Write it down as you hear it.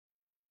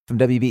From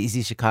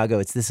WBEZ Chicago,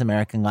 it's This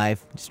American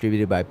Life,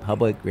 distributed by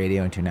Public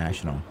Radio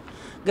International.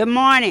 Good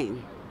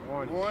morning.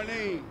 Good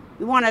morning.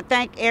 We want to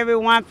thank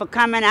everyone for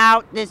coming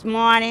out this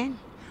morning.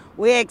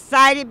 We're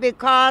excited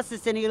because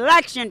it's an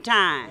election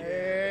time.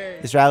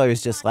 This rally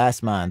was just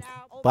last month.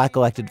 Black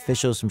elected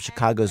officials from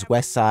Chicago's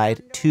West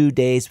Side, 2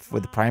 days before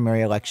the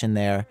primary election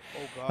there.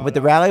 And what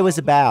the rally was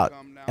about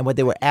and what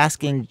they were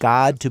asking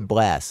God to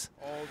bless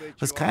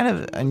was kind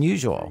of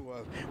unusual.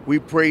 We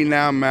pray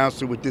now,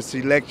 Master, with this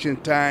election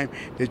time,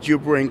 that you'll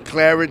bring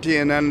clarity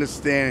and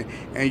understanding,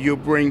 and you'll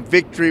bring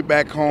victory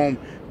back home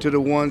to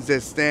the ones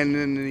that stand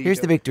in the need.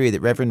 Here's the victory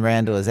that Reverend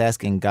Randall is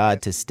asking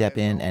God to step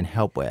in and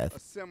help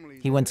with.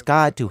 He wants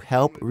God to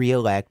help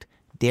re-elect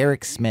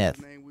Derek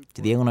Smith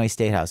to the Illinois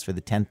State House for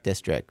the 10th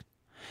District.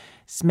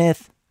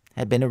 Smith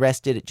had been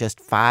arrested just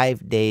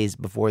 5 days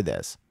before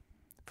this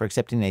for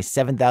accepting a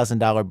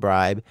 $7,000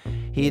 bribe.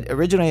 He'd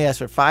originally asked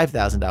for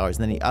 $5,000, and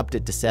then he upped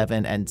it to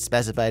 $7,000 and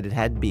specified it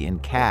had to be in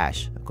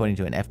cash, according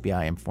to an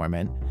FBI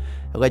informant.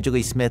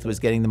 Allegedly, Smith was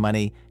getting the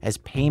money as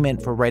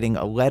payment for writing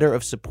a letter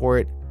of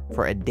support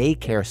for a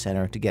daycare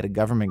center to get a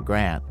government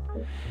grant.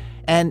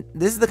 And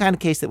this is the kind of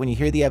case that when you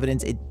hear the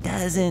evidence, it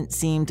doesn't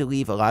seem to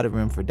leave a lot of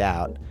room for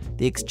doubt.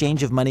 The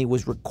exchange of money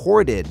was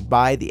recorded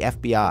by the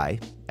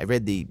FBI. I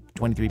read the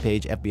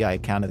 23-page FBI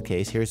account of the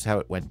case. Here's how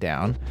it went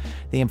down.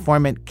 The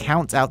informant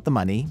counts out the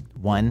money.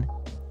 1,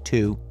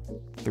 2,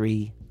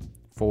 3,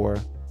 4,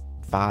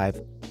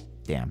 5.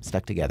 Damn,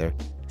 stuck together.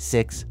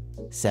 6,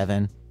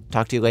 7.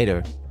 Talk to you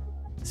later.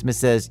 Smith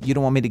says, "You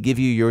don't want me to give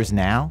you yours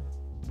now?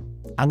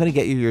 I'm going to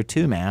get you your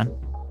too, man."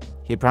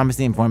 He had promised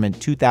the informant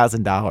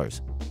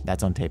 $2,000.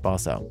 That's on tape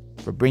also,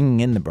 for bringing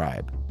in the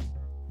bribe.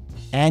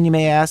 And you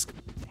may ask,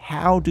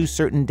 how do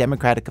certain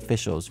Democratic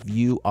officials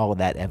view all of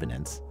that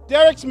evidence?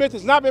 Derek Smith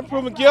has not been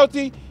proven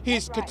guilty.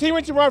 He's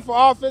continuing to run for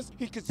office.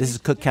 This is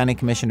Cook County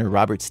Commissioner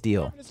Robert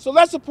Steele. So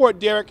let's support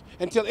Derek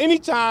until any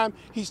time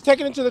he's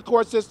taken into the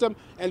court system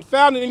and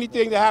found in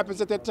anything that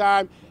happens at that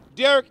time.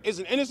 Derek is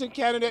an innocent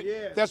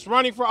candidate that's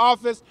running for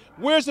office.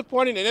 We're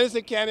supporting an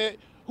innocent candidate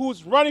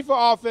who's running for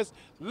office.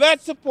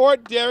 Let's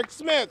support Derek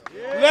Smith.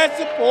 Let's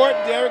support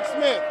Derek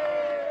Smith.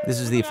 This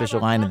was the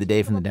official line of the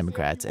day from the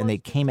Democrats, and they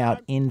came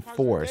out in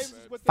force.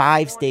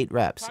 5 state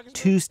reps,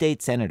 2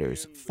 state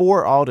senators,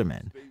 4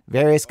 aldermen,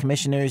 various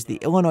commissioners, the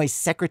Illinois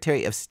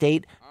Secretary of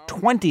State.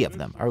 20 of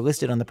them are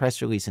listed on the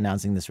press release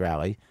announcing this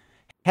rally,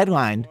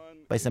 headlined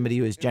by somebody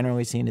who is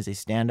generally seen as a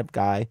stand-up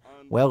guy,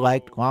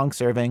 well-liked,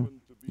 long-serving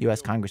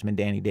U.S. Congressman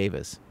Danny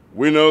Davis.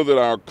 We know that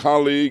our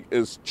colleague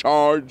is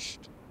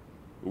charged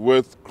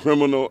with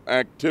criminal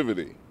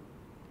activity,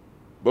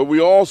 but we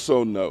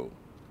also know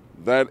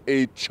that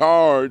a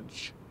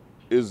charge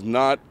is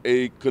not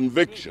a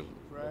conviction.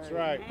 That's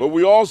right. But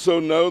we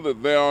also know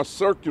that there are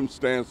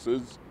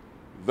circumstances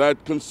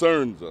that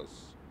concerns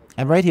us.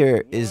 And right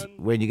here is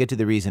where you get to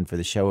the reason for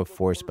the show of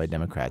force by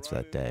Democrats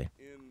that day.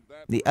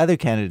 The other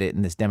candidate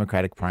in this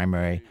Democratic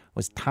primary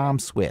was Tom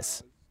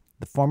Swiss,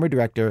 the former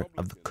director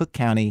of the Cook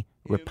County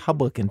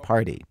Republican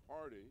Party.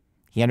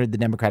 He entered the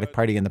Democratic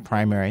Party in the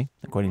primary,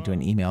 according to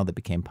an email that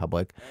became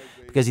public,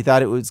 because he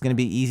thought it was going to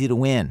be easy to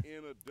win,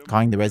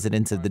 calling the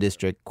residents of the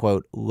district,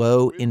 quote,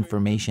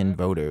 low-information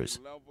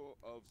voters.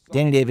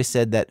 Danny Davis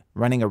said that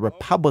running a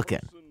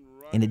Republican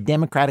in a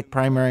Democratic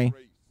primary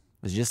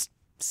was just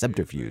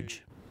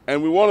subterfuge.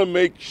 And we want to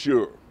make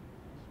sure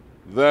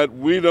that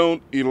we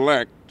don't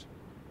elect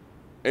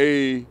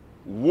a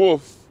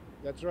wolf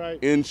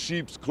in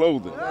sheep's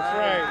clothing.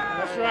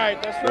 That's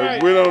right.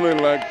 That we don't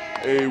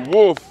elect a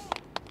wolf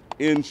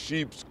in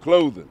sheep's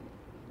clothing.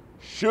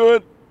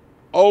 Should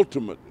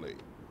ultimately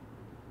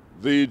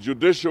the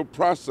judicial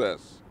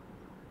process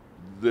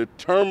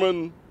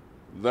determine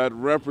that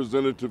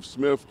Representative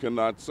Smith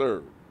cannot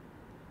serve,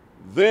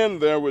 then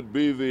there would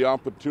be the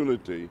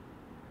opportunity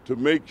to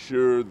make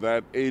sure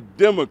that a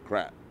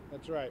Democrat,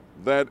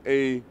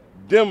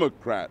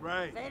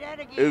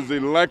 is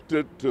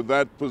elected to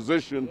that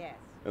position. Yes.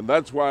 And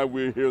that's why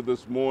we're here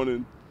this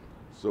morning.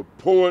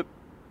 Support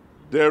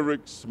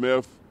Derek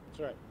Smith,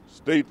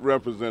 State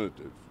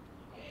Representative.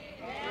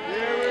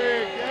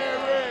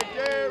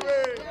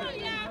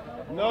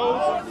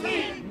 No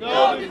defeat,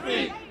 no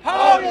defeat.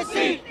 Hold the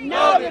seat,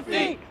 no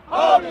defeat.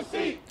 Hold the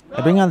seat.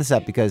 I bring all this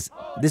up because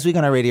this week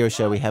on our radio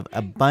show, we have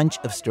a bunch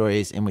of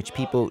stories in which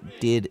people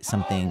did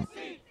something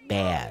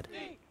bad.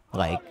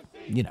 Like,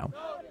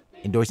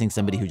 endorsing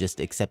somebody who just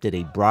accepted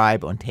a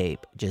bribe on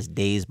tape just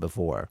days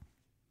before.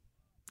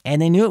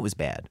 And they knew it was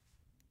bad.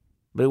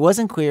 But it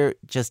wasn't clear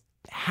just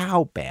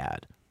how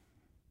bad.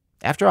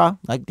 After all,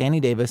 like Danny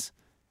Davis,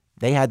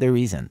 they had their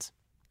reasons.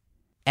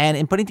 And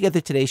in putting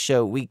together today's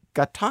show, we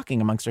got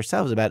talking amongst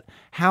ourselves about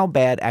how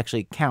bad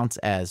actually counts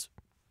as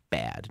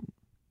bad.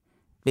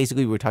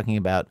 Basically, we were talking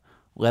about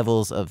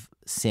levels of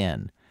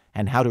sin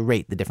and how to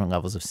rate the different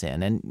levels of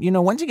sin. And,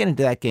 once you get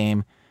into that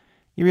game,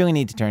 you really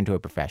need to turn to a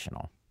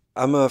professional.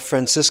 I'm a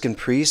Franciscan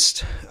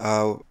priest,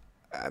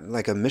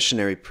 like a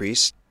missionary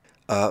priest,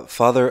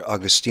 Father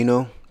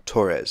Agustino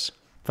Torres.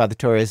 Father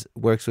Torres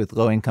works with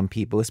low-income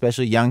people,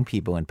 especially young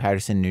people in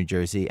Paterson, New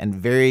Jersey, and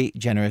very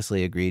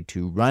generously agreed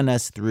to run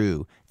us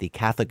through the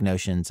Catholic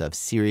notions of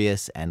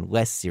serious and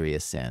less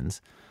serious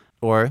sins,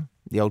 or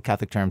the old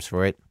Catholic terms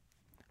for it,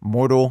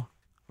 mortal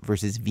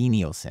versus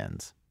venial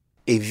sins.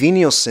 A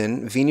venial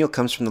sin, venial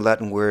comes from the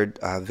Latin word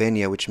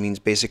venia, which means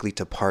basically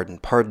to pardon,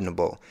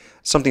 pardonable,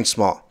 something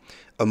small.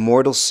 A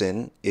mortal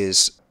sin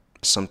is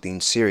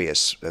something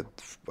serious.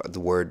 The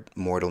word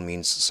mortal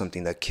means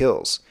something that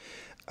kills.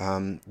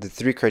 The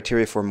three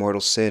criteria for mortal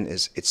sin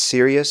is it's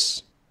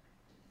serious,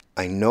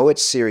 I know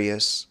it's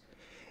serious,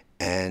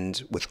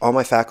 and with all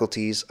my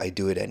faculties, I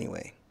do it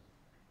anyway.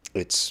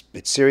 It's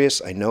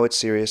serious, I know it's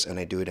serious, and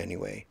I do it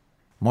anyway.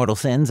 Mortal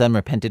sins,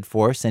 unrepented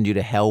for, send you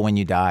to hell when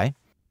you die.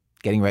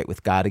 Getting right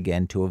with God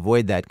again to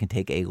avoid that can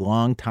take a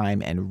long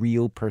time and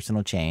real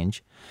personal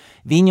change.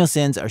 Venial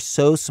sins are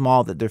so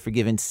small that they're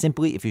forgiven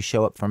simply if you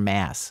show up for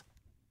Mass.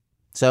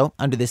 So,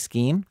 under this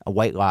scheme, a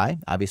white lie,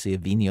 obviously a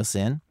venial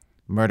sin,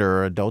 murder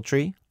or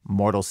adultery,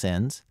 mortal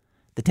sins.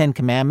 The 10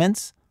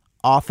 Commandments,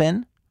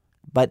 often,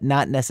 but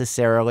not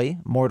necessarily,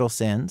 mortal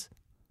sins.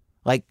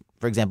 Like,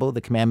 for example,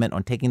 the commandment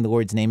on taking the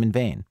Lord's name in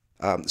vain.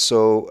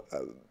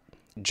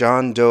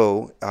 John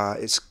Doe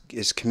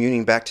is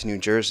commuting back to New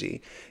Jersey.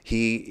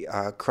 He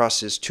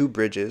crosses two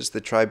bridges,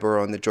 the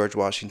Triborough and the George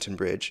Washington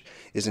Bridge,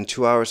 is in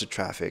 2 hours of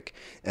traffic,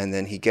 and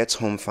then he gets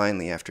home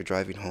finally after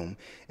driving home,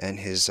 and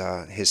his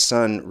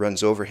son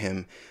runs over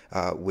him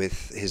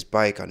with his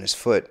bike on his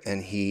foot,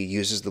 and he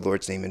uses the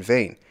Lord's name in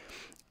vain.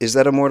 Is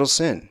that a mortal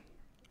sin?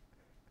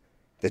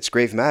 It's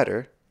grave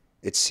matter.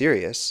 It's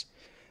serious.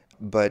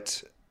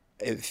 But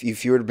if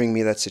you were to bring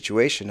me that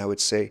situation, I would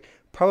say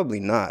probably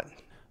not.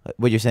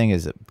 What you're saying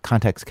is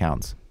context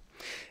counts.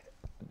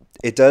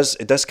 It does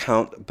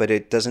count, but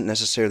it doesn't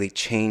necessarily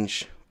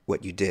change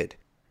what you did.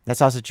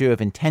 That's also true of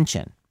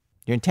intention.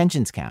 Your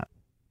intentions count.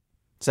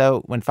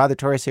 So when Father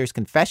Torres hears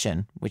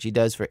confession, which he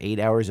does for 8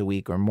 hours a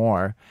week or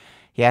more,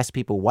 he asks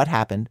people what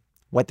happened,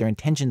 what their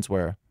intentions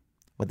were,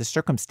 what the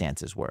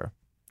circumstances were,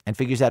 and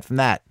figures out from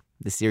that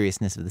the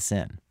seriousness of the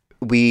sin.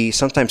 We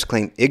sometimes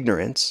claim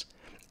ignorance,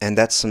 and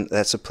that's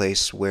a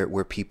place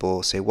where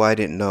people say, well, I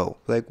didn't know.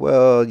 Like,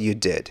 well, you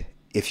did.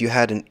 If you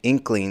had an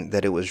inkling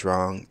that it was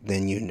wrong,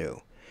 then you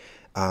knew.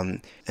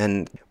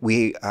 And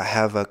we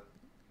have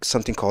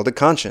something called a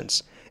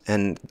conscience.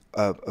 And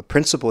a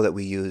principle that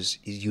we use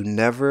is you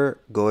never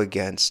go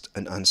against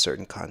an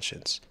uncertain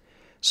conscience.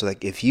 So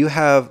like if you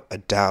have a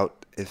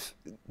doubt, if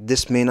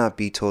this may not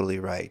be totally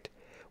right,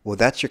 well,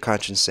 that's your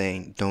conscience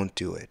saying, don't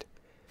do it.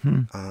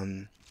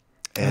 And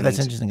that's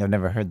interesting. I've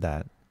never heard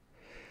that.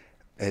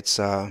 It's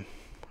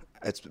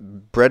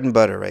bread and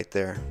butter right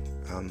there.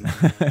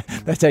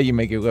 That's how you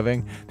make your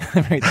living,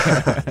 right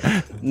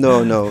there.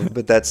 No,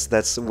 but that's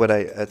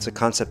a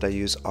concept I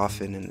use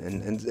often,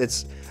 and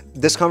it's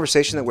this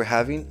conversation that we're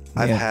having.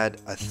 I've had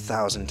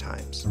 1,000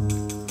 times.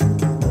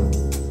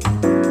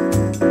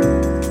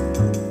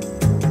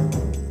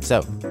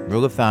 So,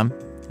 rule of thumb: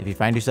 if you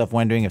find yourself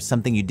wondering if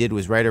something you did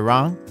was right or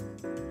wrong,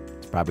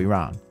 it's probably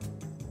wrong.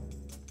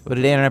 Well,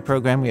 today on our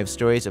program, we have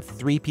stories of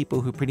 3 people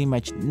who pretty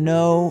much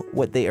know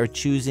what they are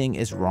choosing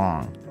is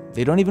wrong.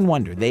 They don't even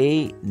wonder.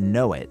 They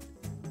know it.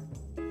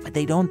 But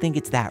they don't think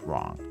it's that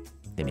wrong.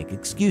 They make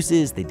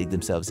excuses. They dig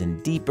themselves in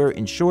deeper.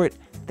 In short,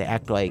 they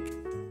act like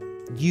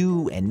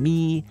you and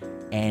me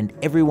and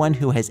everyone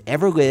who has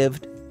ever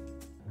lived.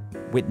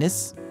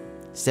 Witness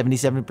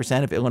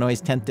 77% of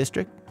Illinois' 10th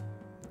district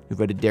who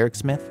voted Derek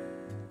Smith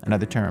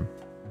another term.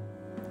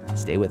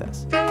 Stay with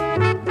us.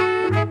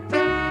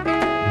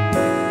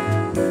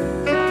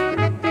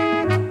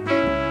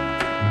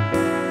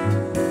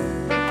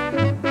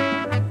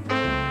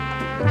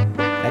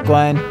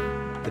 One,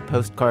 the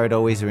postcard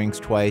always rings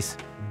twice.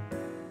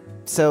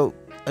 So,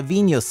 a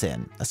venial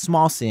sin, a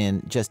small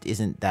sin, just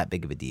isn't that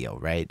big of a deal,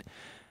 right?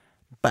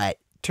 But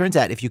turns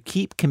out if you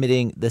keep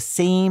committing the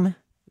same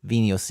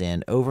venial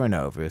sin over and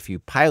over, if you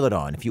pile it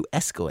on, if you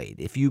escalate,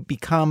 if you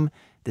become,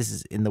 this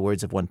is in the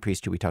words of one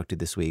priest who we talked to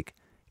this week,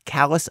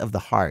 callous of the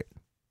heart,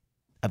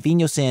 a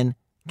venial sin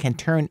can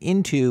turn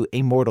into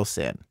a mortal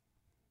sin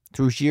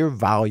through sheer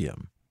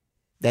volume.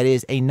 That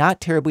is, a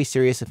not terribly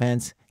serious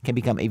offense can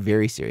become a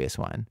very serious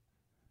one,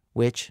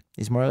 which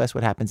is more or less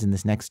what happens in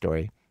this next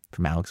story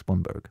from Alex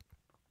Bloomberg.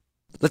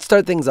 Let's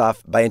start things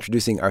off by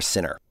introducing our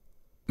sinner.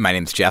 My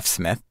name's Jeff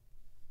Smith.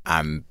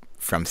 I'm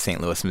from St.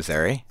 Louis,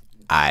 Missouri.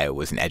 I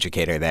was an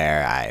educator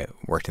there. I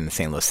worked in the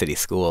St. Louis City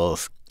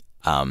Schools,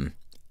 and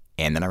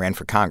then I ran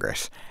for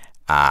Congress.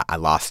 I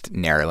lost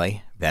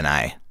narrowly. Then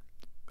I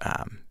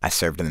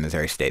served in the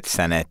Missouri State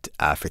Senate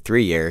for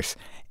 3 years,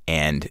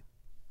 and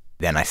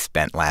then I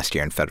spent last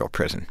year in federal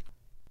prison.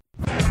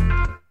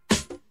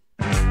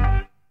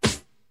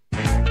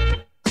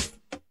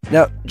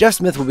 Now, Jeff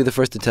Smith will be the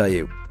first to tell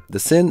you, the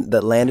sin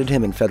that landed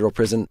him in federal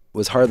prison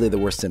was hardly the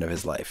worst sin of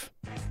his life.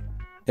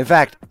 In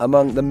fact,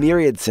 among the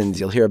myriad sins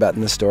you'll hear about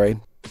in this story,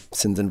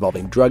 sins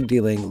involving drug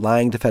dealing,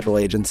 lying to federal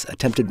agents,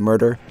 attempted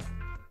murder,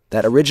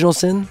 that original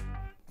sin,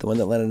 the one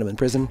that landed him in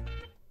prison,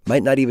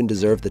 might not even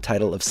deserve the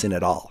title of sin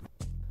at all.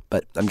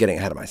 But I'm getting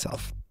ahead of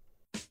myself.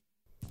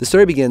 The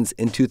story begins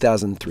in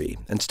 2003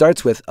 and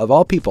starts with, of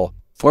all people,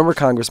 former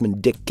Congressman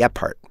Dick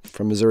Gephardt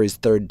from Missouri's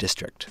 3rd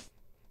District.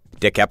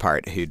 Dick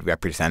Gephardt, who'd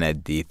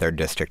represented the 3rd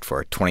District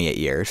for 28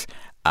 years,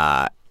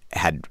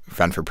 had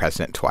run for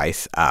president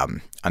twice,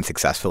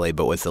 unsuccessfully,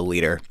 but was the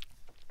leader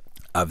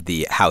of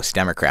the House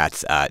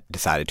Democrats,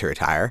 decided to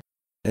retire.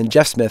 And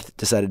Jeff Smith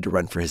decided to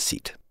run for his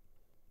seat.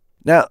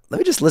 Now, let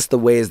me just list the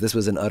ways this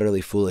was an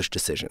utterly foolish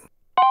decision.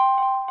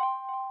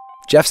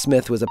 Jeff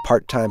Smith was a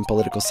part-time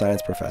political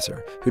science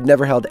professor who'd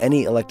never held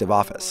any elective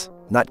office.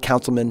 Not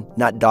councilman,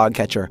 not dog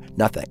catcher,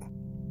 nothing.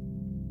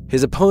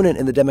 His opponent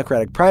in the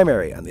Democratic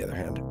primary, on the other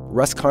hand,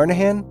 Russ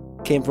Carnahan,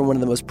 came from one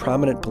of the most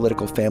prominent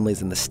political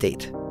families in the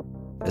state.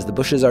 As the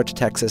Bushes are to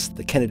Texas,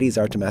 the Kennedys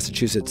are to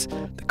Massachusetts,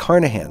 the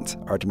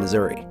Carnahans are to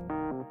Missouri.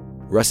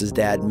 Russ's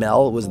dad,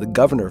 Mel, was the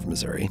governor of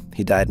Missouri.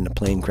 He died in a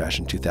plane crash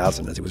in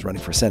 2000 as he was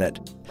running for Senate.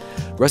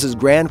 Russ's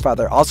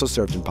grandfather also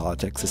served in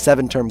politics, a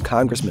 7-term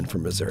congressman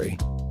from Missouri.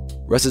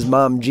 Russ's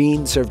mom,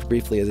 Jean, served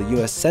briefly as a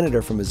U.S.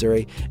 senator from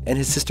Missouri, and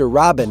his sister,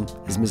 Robin,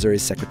 is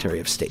Missouri's Secretary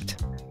of State.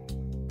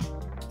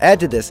 Add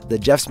to this that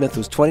Jeff Smith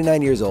was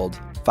 29 years old,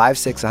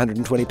 5'6",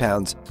 120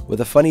 pounds, with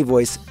a funny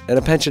voice and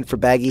a penchant for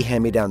baggy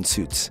hand-me-down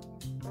suits.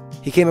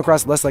 He came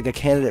across less like a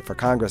candidate for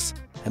Congress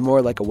and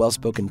more like a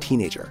well-spoken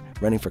teenager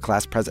running for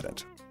class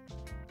president.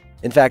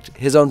 In fact,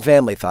 his own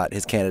family thought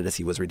his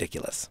candidacy was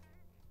ridiculous.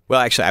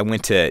 Well, actually, I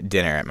went to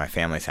dinner at my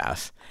family's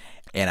house,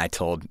 and I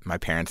told my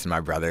parents and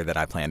my brother that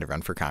I planned to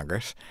run for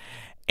Congress,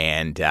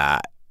 and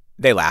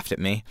they laughed at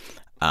me.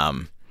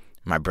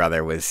 My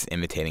brother was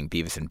imitating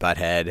Beavis and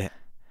Butthead.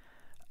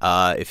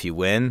 If you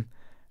win,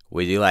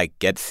 would you,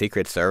 get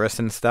Secret Service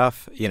and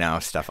stuff?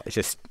 Stuff,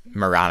 just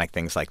moronic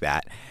things like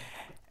that.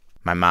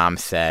 My mom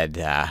said,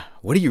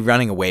 what are you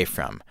running away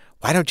from?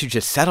 Why don't you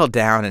just settle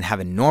down and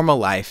have a normal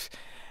life?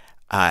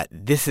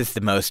 This is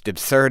the most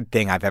absurd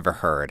thing I've ever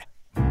heard.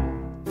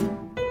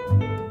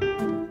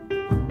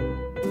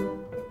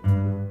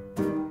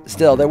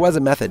 Still, there was a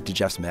method to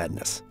Jeff's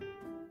madness.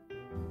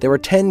 There were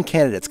 10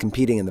 candidates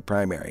competing in the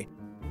primary,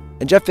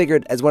 and Jeff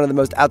figured as one of the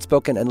most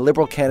outspoken and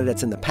liberal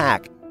candidates in the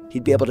pack,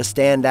 he'd be able to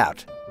stand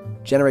out,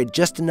 generate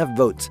just enough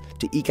votes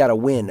to eke out a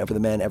win over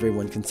the man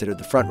everyone considered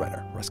the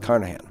frontrunner, Russ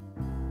Carnahan.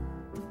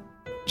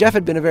 Jeff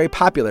had been a very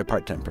popular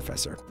part-time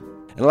professor,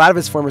 and a lot of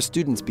his former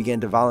students began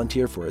to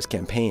volunteer for his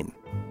campaign.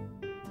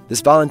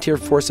 This volunteer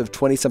force of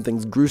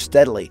 20-somethings grew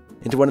steadily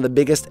into one of the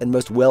biggest and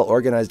most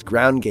well-organized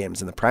ground games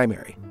in the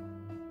primary.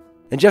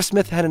 And Jeff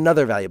Smith had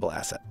another valuable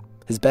asset,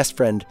 his best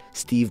friend,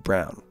 Steve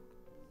Brown.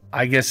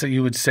 I guess that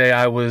you would say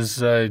I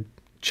was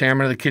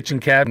chairman of the kitchen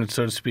cabinet,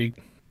 so to speak.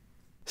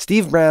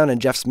 Steve Brown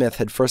and Jeff Smith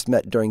had first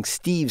met during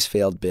Steve's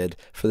failed bid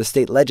for the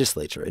state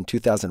legislature in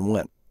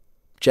 2001.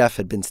 Jeff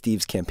had been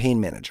Steve's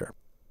campaign manager.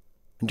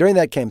 And during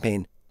that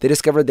campaign, they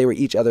discovered they were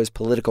each other's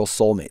political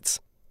soulmates.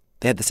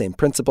 They had the same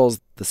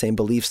principles, the same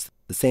beliefs,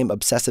 the same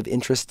obsessive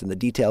interest in the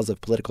details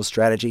of political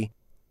strategy.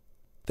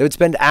 They would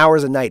spend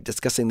hours a night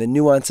discussing the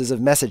nuances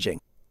of messaging,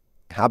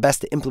 how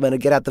best to implement a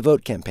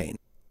get-out-the-vote campaign,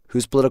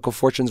 whose political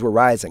fortunes were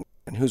rising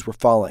and whose were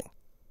falling.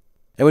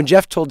 And when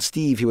Jeff told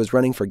Steve he was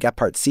running for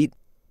Gephardt's seat,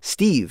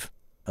 Steve,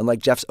 unlike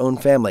Jeff's own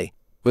family,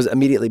 was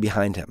immediately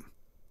behind him.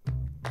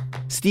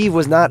 Steve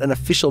was not an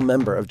official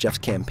member of Jeff's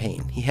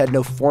campaign. He had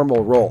no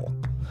formal role.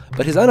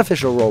 But his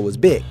unofficial role was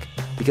big,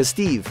 because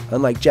Steve,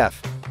 unlike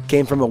Jeff,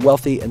 came from a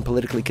wealthy and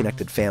politically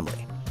connected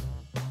family.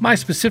 My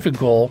specific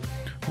goal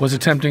was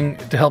attempting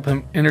to help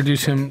him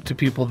introduce him to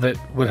people that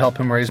would help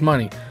him raise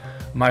money.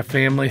 My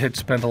family had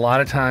spent a lot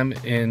of time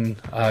in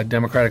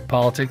Democratic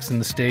politics in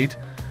the state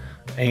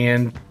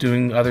and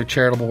doing other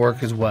charitable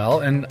work as well,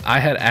 and I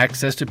had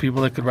access to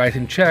people that could write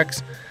him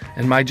checks,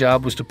 and my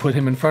job was to put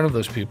him in front of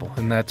those people.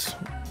 And that's,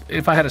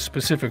 if I had a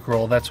specific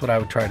role, that's what I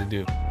would try to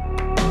do.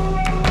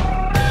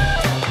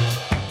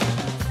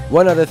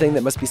 One other thing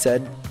that must be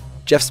said,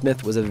 Jeff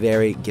Smith was a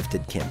very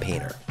gifted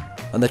campaigner.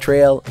 On the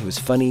trail, he was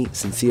funny,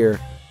 sincere,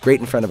 great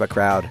in front of a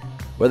crowd,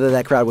 whether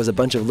that crowd was a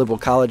bunch of liberal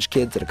college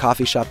kids at a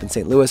coffee shop in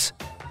St. Louis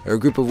or a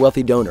group of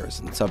wealthy donors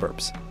in the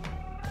suburbs.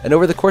 And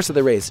over the course of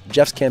the race,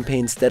 Jeff's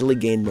campaign steadily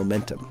gained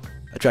momentum,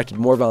 attracted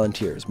more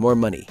volunteers, more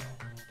money,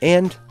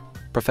 and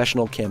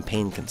professional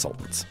campaign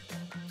consultants.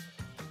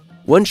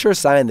 One sure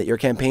sign that your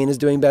campaign is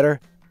doing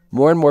better,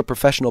 more and more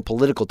professional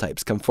political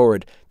types come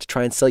forward to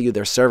try and sell you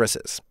their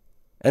services.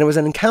 And it was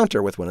an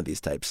encounter with one of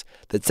these types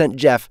that sent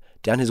Jeff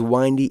down his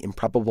windy,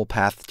 improbable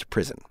path to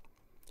prison.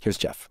 Here's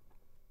Jeff.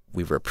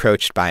 We were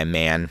approached by a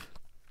man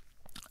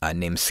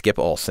named Skip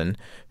Olson,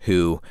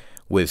 who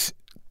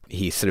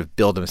he sort of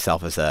billed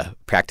himself as a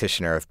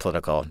practitioner of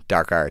political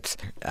dark arts.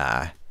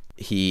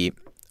 He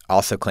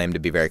also claimed to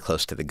be very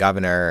close to the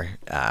governor.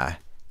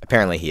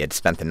 Apparently he had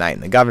spent the night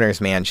in the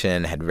governor's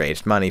mansion, had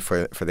raised money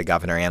for the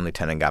governor and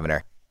lieutenant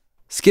governor.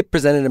 Skip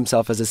presented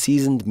himself as a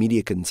seasoned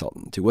media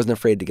consultant who wasn't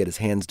afraid to get his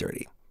hands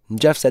dirty,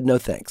 and Jeff said no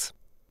thanks.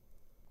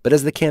 But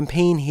as the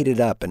campaign heated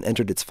up and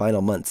entered its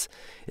final months,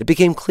 it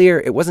became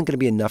clear it wasn't going to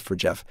be enough for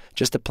Jeff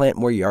just to plant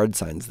more yard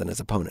signs than his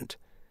opponent.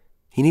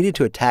 He needed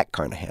to attack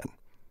Carnahan,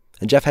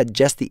 and Jeff had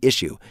just the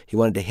issue he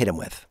wanted to hit him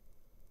with.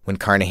 When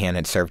Carnahan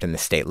had served in the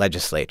state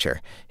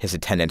legislature, his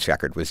attendance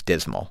record was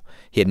dismal.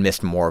 He had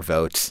missed more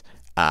votes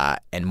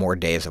and more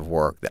days of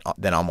work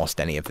than almost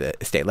any of the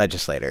state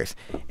legislators,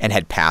 and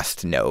had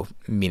passed no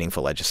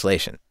meaningful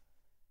legislation.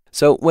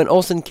 So when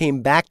Olson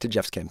came back to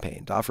Jeff's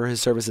campaign to offer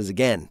his services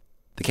again,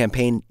 the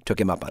campaign took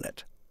him up on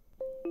it.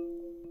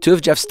 2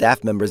 of Jeff's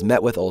staff members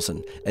met with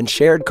Olson and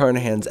shared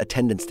Carnahan's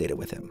attendance data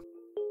with him.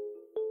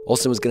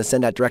 Olson was going to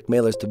send out direct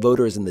mailers to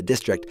voters in the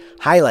district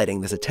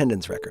highlighting this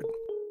attendance record.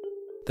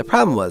 The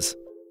problem was,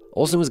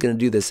 Olson was going to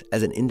do this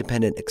as an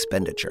independent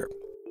expenditure.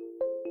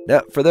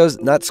 Now, for those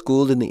not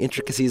schooled in the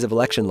intricacies of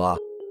election law,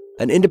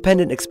 an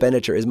independent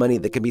expenditure is money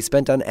that can be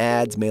spent on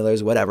ads,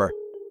 mailers, whatever,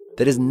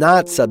 that is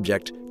not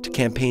subject to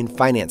campaign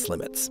finance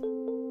limits.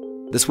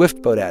 The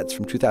Swift boat ads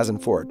from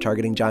 2004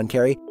 targeting John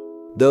Kerry,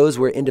 those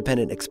were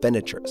independent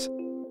expenditures.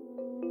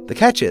 The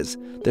catch is,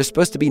 there's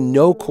supposed to be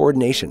no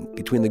coordination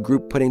between the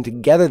group putting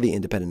together the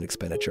independent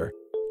expenditure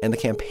and the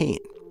campaign.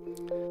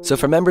 So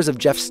for members of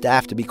Jeff's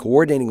staff to be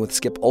coordinating with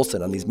Skip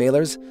Olson on these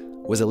mailers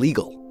was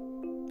illegal,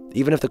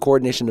 even if the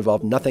coordination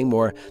involved nothing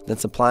more than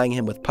supplying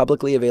him with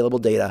publicly available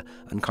data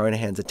on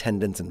Carnahan's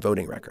attendance and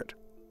voting record.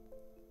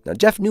 Now,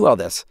 Jeff knew all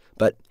this,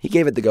 but he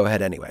gave it the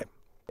go-ahead anyway.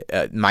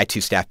 My 2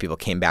 staff people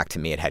came back to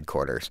me at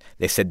headquarters.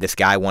 They said, this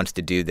guy wants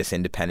to do this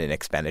independent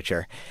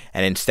expenditure.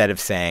 And instead of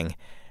saying,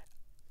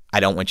 I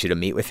don't want you to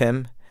meet with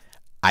him,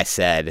 I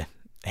said,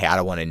 hey, I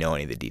don't want to know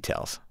any of the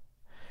details,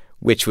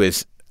 which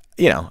was,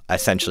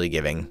 essentially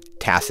giving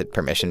tacit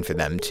permission for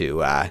them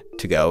to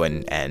go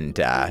and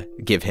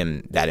give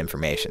him that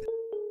information.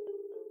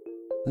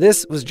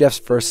 This was Jeff's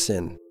first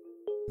sin.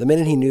 The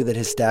minute he knew that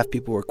his staff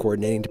people were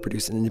coordinating to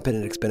produce an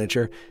independent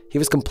expenditure, he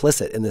was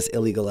complicit in this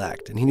illegal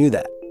act, and he knew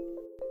that.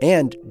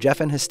 And Jeff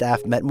and his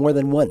staff met more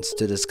than once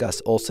to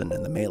discuss Olson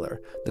and the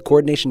mailer. The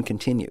coordination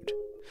continued.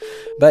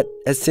 But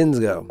as sins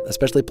go,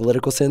 especially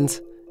political sins,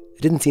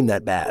 it didn't seem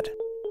that bad.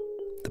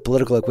 The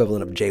political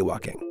equivalent of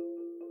jaywalking.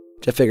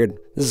 Jeff figured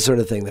this is the sort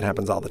of thing that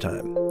happens all the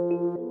time.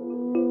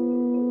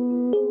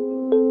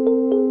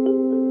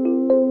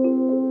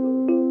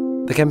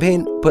 The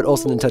campaign put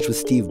Olson in touch with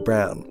Steve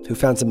Brown, who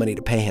found some money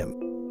to pay him.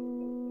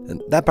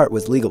 And that part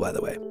was legal, by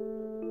the way.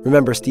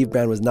 Remember, Steve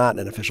Brown was not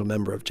an official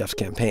member of Jeff's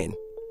campaign.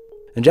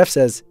 And Jeff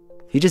says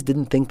he just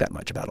didn't think that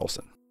much about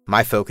Olson.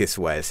 My focus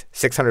was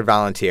 600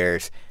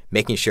 volunteers,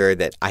 making sure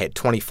that I had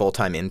 20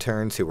 full-time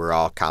interns who were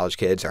all college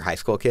kids or high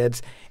school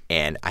kids,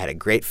 and I had a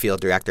great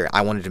field director.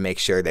 I wanted to make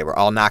sure they were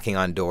all knocking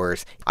on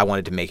doors. I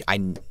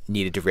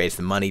needed to raise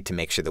the money to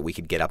make sure that we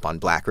could get up on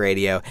black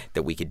radio,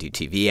 that we could do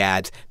TV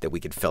ads, that we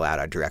could fill out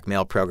our direct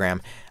mail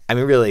program. I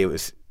mean, really, it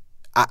was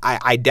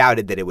I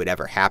doubted that it would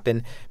ever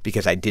happen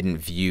because I didn't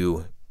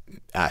view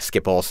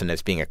Skip Olson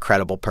as being a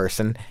credible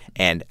person,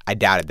 and I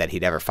doubted that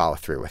he'd ever follow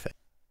through with it.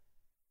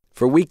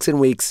 For weeks and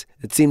weeks,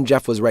 it seemed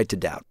Jeff was right to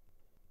doubt.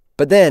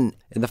 But then,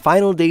 in the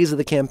final days of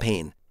the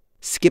campaign,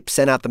 Skip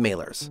sent out the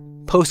mailers,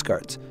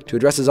 postcards, to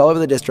addresses all over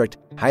the district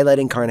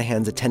highlighting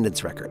Carnahan's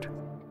attendance record.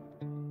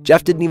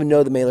 Jeff didn't even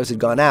know the mailers had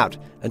gone out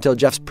until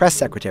Jeff's press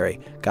secretary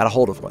got a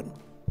hold of one.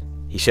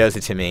 He shows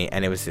it to me,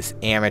 and it was this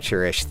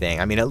amateurish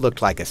thing. I mean, it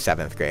looked like a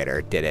 7th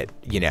grader did it,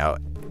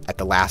 at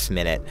the last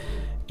minute,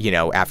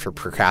 after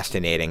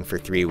procrastinating for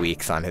 3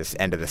 weeks on his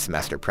end of the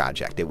semester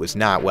project. It was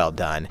not well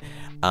done,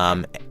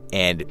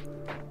 and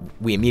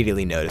we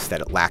immediately noticed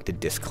that it lacked a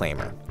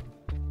disclaimer.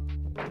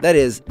 That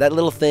is, that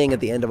little thing at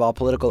the end of all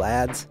political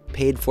ads,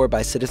 paid for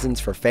by Citizens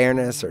for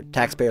Fairness or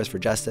Taxpayers for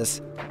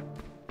Justice.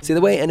 See,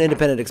 the way an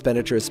independent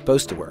expenditure is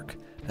supposed to work,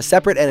 a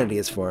separate entity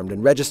is formed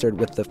and registered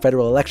with the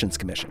Federal Elections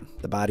Commission,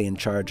 the body in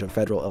charge of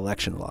federal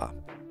election law.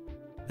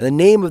 And the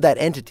name of that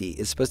entity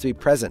is supposed to be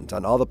present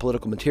on all the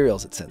political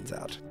materials it sends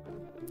out.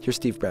 Here's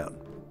Steve Brown.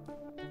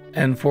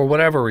 And for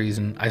whatever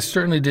reason, I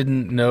certainly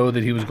didn't know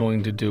that he was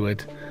going to do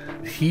it.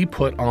 He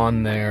put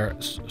on there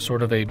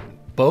sort of a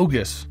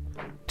bogus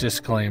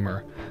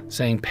disclaimer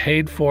saying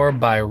paid for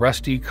by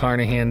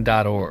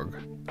rustycarnahan.org.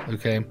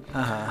 Okay?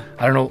 Uh-huh.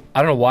 I don't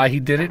know why he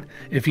did it.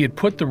 If he had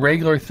put the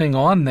regular thing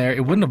on there,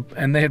 it wouldn't have,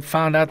 and they had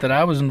found out that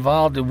I was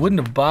involved, it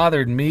wouldn't have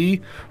bothered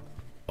me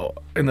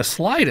in the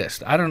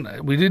slightest.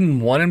 We didn't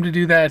want him to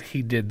do that.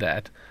 He did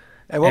that.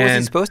 And what was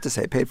it supposed to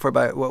say? Paid for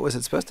by, what was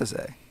it supposed to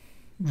say?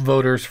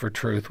 Voters for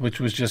Truth, which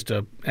was just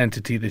a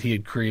entity that he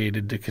had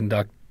created to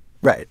conduct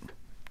right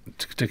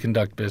to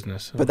conduct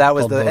business. But that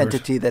was the Voters.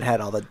 entity that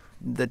had all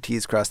the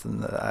T's crossed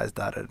and the I's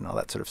dotted and all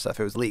that sort of stuff.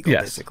 It was legal,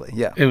 yes. Basically.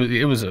 Yeah.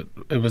 It was a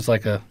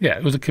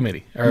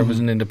committee, or it was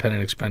an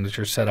independent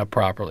expenditure set up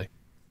properly.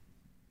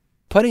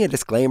 Putting a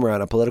disclaimer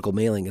on a political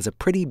mailing is a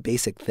pretty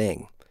basic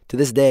thing. To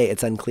this day,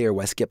 it's unclear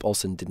why Skip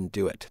Olson didn't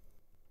do it.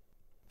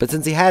 But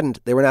since he hadn't,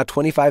 there were now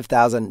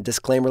 25,000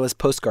 disclaimerless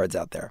postcards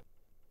out there.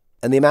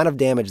 And the amount of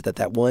damage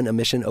that one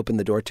omission opened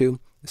the door to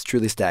is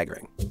truly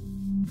staggering.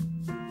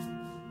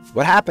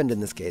 What happened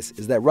in this case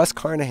is that Russ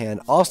Carnahan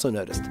also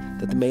noticed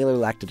that the mailer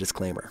lacked a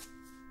disclaimer.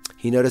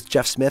 He noticed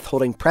Jeff Smith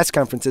holding press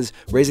conferences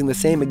raising the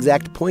same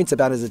exact points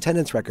about his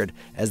attendance record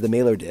as the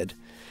mailer did.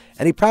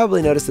 And he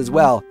probably noticed as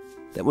well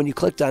that when you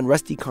clicked on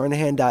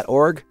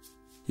rustycarnahan.org,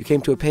 you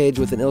came to a page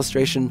with an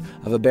illustration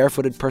of a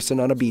barefooted person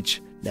on a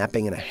beach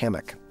napping in a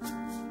hammock.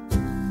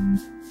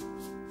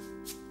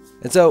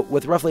 And so,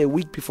 with roughly a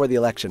week before the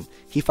election,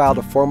 he filed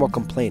a formal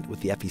complaint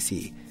with the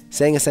FEC,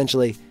 saying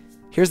essentially,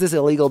 here's this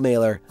illegal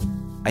mailer.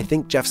 I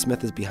think Jeff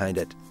Smith is behind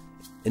it.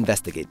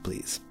 Investigate,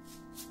 please.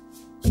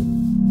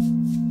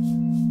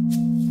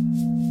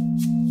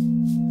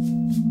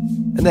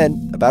 And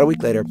then, about a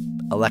week later,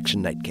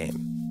 election night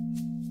came.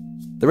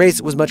 The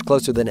race was much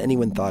closer than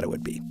anyone thought it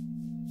would be.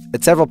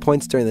 At several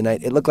points during the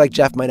night, it looked like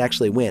Jeff might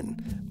actually win.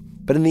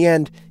 But in the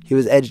end, he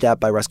was edged out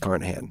by Russ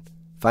Carnahan.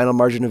 Final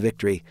margin of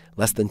victory,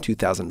 less than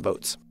 2,000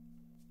 votes.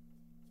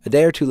 A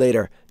day or two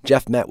later,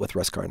 Jeff met with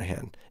Russ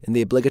Carnahan in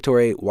the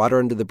obligatory water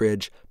under the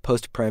bridge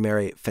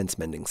post-primary fence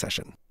mending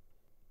session.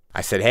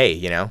 I said, hey,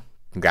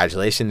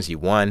 congratulations, you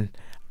won.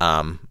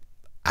 I'm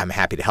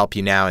happy to help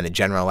you now in the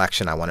general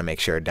election. I want to make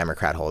sure a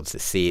Democrat holds the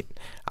seat.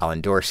 I'll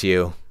endorse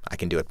you. I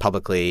can do it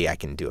publicly. I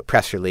can do a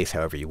press release,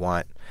 however you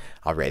want.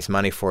 I'll raise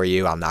money for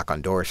you. I'll knock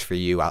on doors for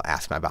you. I'll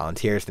ask my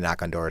volunteers to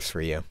knock on doors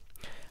for you.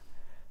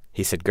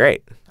 He said,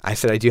 great. I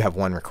said, I do have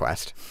one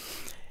request.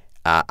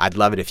 I'd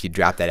love it if you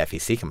drop that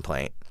FEC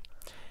complaint.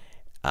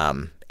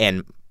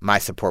 And my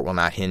support will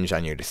not hinge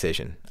on your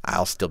decision.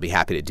 I'll still be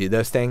happy to do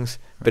those things,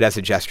 but as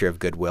a gesture of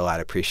goodwill,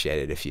 I'd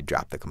appreciate it if you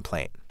drop the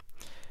complaint.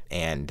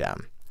 And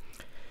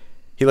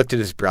he looked at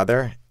his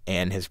brother,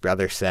 and his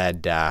brother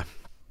said, I'm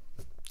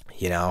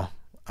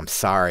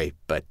sorry,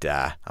 but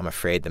I'm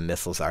afraid the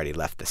missile's already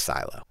left the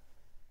silo.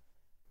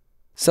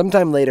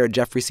 Sometime later,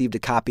 Jeff received a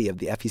copy of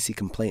the FEC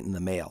complaint in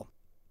the mail.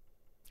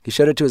 He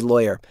showed it to his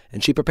lawyer,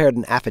 and she prepared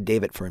an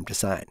affidavit for him to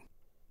sign.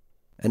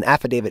 An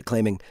affidavit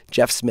claiming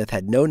Jeff Smith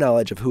had no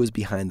knowledge of who was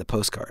behind the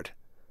postcard.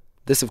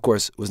 This, of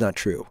course, was not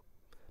true,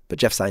 but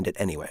Jeff signed it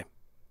anyway.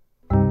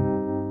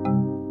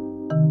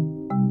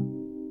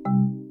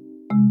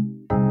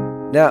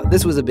 Now,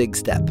 this was a big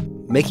step.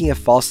 Making a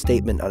false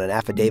statement on an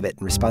affidavit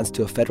in response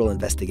to a federal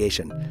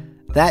investigation.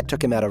 That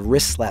took him out of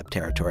wrist slap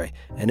territory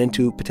and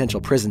into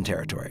potential prison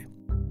territory.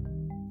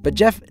 But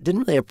Jeff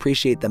didn't really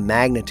appreciate the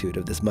magnitude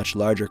of this much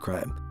larger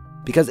crime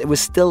because it was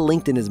still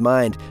linked in his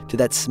mind to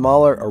that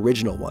smaller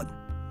original one,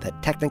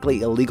 that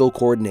technically illegal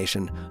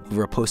coordination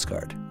over a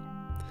postcard.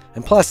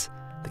 And plus,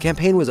 the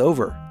campaign was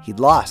over. He'd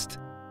lost.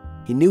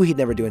 He knew he'd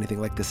never do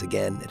anything like this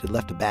again. It had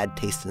left a bad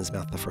taste in his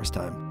mouth the first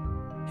time.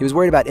 He was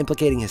worried about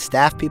implicating his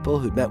staff people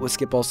who'd met with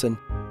Skip Olson,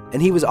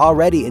 and he was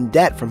already in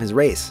debt from his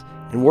race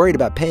and worried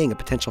about paying a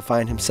potential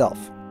fine himself.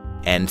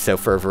 And so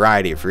for a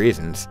variety of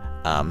reasons,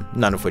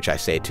 none of which I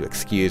say to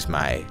excuse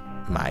my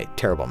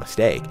terrible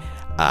mistake,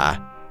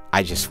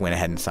 I just went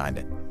ahead and signed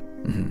it.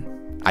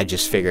 Mm-hmm. I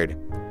just figured,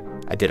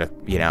 I did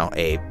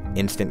a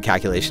instant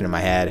calculation in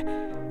my head.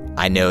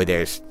 I know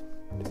there's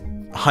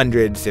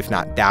hundreds, if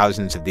not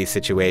thousands, of these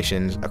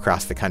situations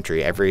across the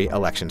country every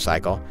election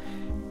cycle.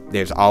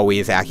 There's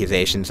always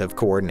accusations of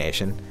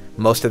coordination.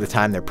 Most of the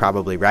time they're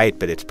probably right,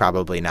 but it's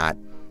probably not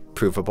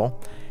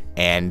provable.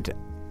 And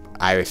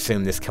I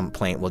assume this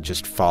complaint will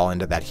just fall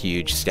into that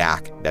huge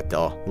stack that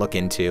they'll look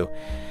into,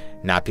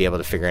 not be able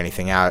to figure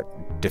anything out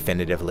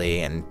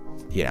definitively, and,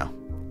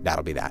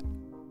 that'll be that.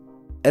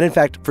 And in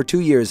fact, for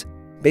 2 years,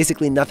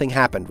 basically nothing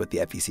happened with the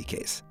FEC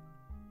case.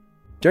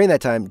 During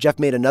that time, Jeff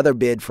made another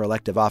bid for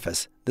elective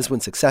office, this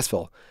one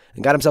successful,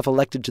 and got himself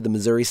elected to the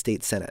Missouri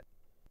State Senate.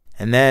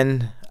 And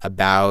then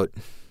about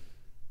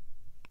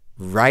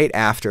right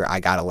after I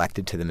got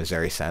elected to the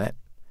Missouri Senate,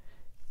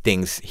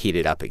 things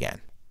heated up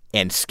again.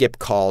 And Skip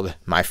called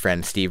my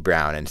friend Steve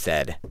Brown and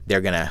said,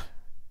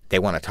 they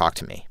want to talk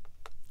to me.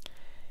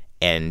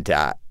 And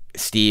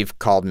Steve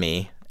called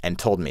me and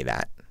told me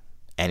that.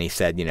 And he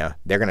said,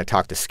 they're going to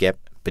talk to Skip,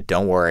 but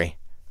don't worry,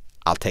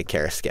 I'll take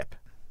care of Skip.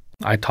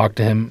 I talked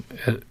to him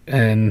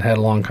and had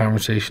a long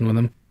conversation with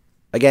him.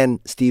 Again,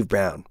 Steve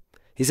Brown.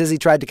 He says he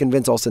tried to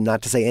convince Olson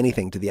not to say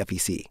anything to the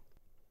FEC.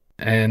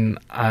 And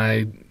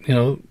I,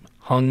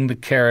 hung the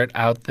carrot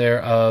out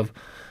there of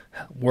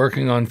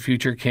working on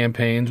future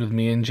campaigns with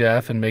me and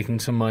Jeff and making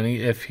some money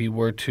if he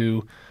were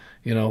to,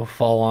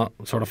 fall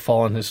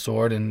on his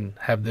sword and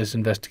have this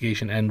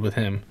investigation end with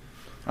him.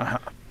 Uh-huh.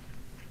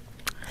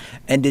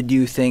 And did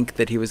you think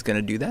that he was going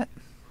to do that?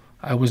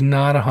 I was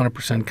not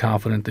 100%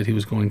 confident that he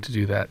was going to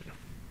do that.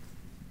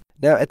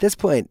 Now, at this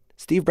point,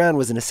 Steve Brown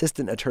was an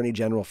assistant attorney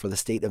general for the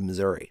state of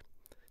Missouri.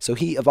 So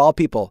he, of all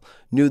people,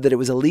 knew that it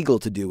was illegal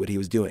to do what he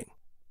was doing,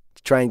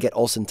 to try and get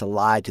Olson to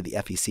lie to the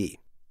FEC.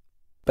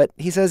 But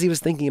he says he was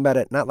thinking about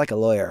it not like a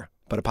lawyer,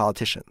 but a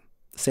politician,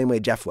 the same way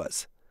Jeff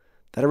was.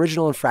 That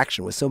original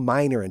infraction was so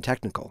minor and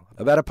technical,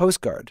 about a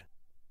postcard.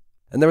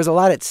 And there was a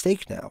lot at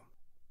stake now.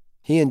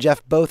 He and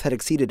Jeff both had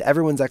exceeded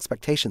everyone's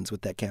expectations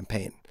with that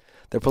campaign.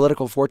 Their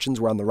political fortunes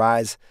were on the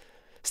rise.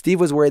 Steve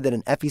was worried that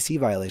an FEC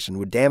violation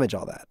would damage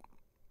all that.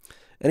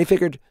 And he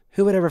figured,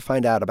 who would ever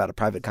find out about a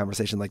private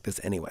conversation like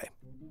this anyway?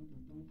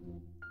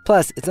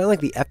 Plus, it's not like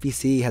the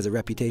FEC has a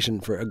reputation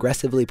for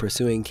aggressively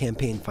pursuing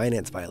campaign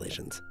finance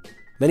violations.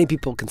 Many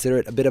people consider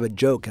it a bit of a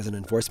joke as an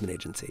enforcement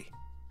agency.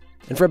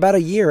 And for about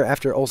a year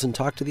after Olson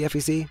talked to the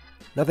FEC,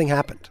 nothing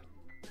happened.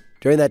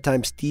 During that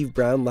time, Steve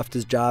Brown left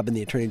his job in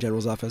the Attorney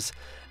General's office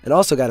and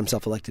also got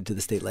himself elected to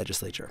the state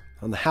legislature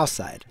on the House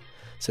side.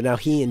 So now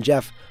he and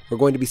Jeff were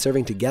going to be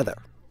serving together.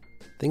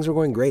 Things were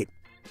going great.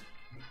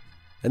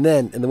 And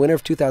then, in the winter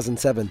of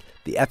 2007,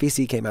 the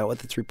FEC came out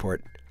with its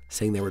report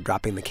saying they were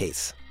dropping the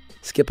case.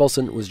 Skip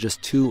Olson was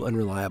just too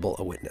unreliable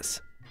a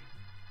witness.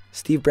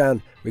 Steve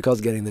Brown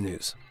recalls getting the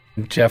news.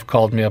 Jeff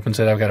called me up and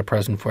said, I've got a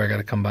present for you. I got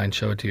to come by and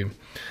show it to you.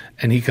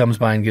 And he comes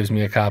by and gives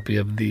me a copy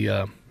of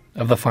the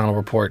final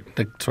report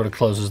that sort of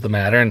closes the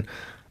matter. And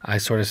I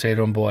sort of say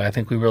to him, boy, I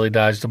think we really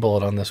dodged a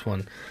bullet on this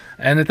one.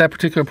 And at that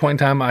particular point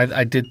in time,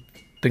 I did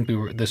think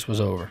this was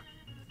over.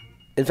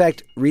 In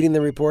fact, reading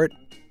the report,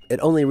 it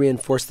only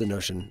reinforced the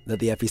notion that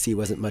the FEC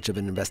wasn't much of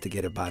an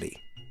investigative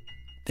body.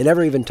 They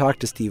never even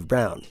talked to Steve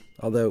Brown,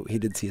 although he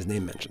did see his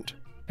name mentioned.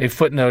 A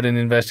footnote in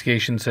the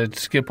investigation said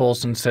Skip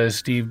Olson says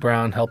Steve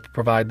Brown helped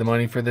provide the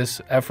money for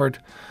this effort.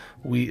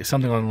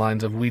 Something on the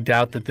lines of, we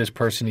doubt that this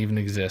person even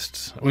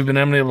exists. We've been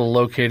unable to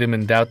locate him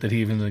and doubt that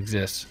he even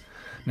exists.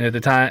 I mean,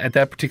 at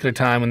that particular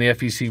time when the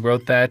FEC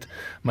wrote that,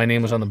 my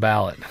name was on the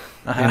ballot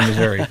in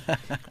Missouri.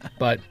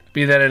 But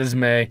be that as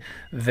may,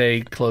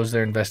 they closed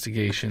their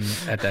investigation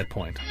at that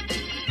point.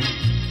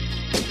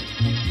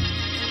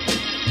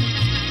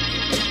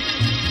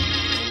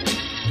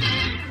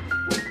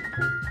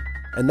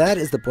 And that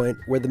is the point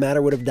where the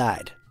matter would have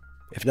died,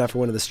 if not for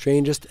one of the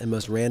strangest and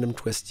most random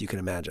twists you can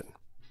imagine.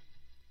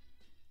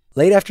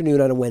 Late afternoon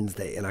on a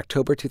Wednesday in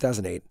October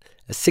 2008,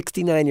 a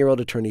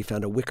 69-year-old attorney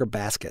found a wicker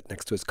basket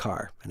next to his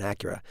car, an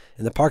Acura,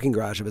 in the parking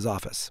garage of his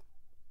office.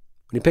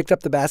 When he picked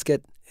up the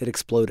basket, it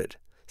exploded,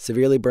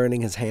 severely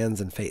burning his hands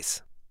and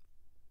face.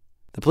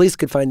 The police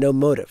could find no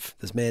motive.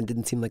 This man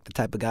didn't seem like the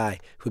type of guy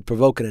who would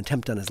provoke an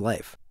attempt on his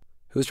life.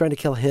 Who was trying to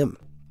kill him?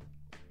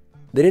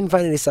 They didn't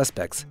find any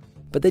suspects,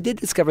 but they did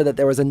discover that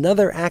there was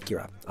another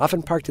Acura,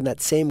 often parked in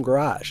that same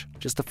garage,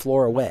 just a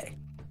floor away.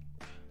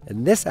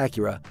 And this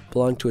Acura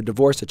belonged to a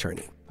divorce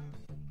attorney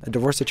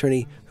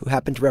who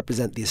happened to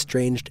represent the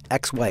estranged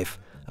ex-wife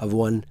of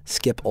one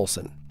Skip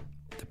Olson,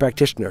 the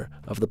practitioner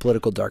of the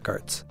political dark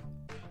arts.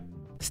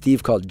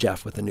 Steve called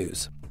Jeff with the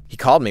news. He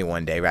called me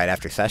one day right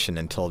after session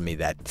and told me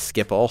that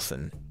Skip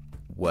Olson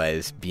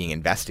was being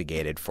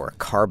investigated for a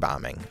car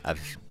bombing of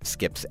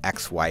Skip's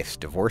ex-wife's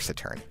divorce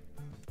attorney.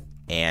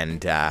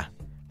 And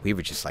we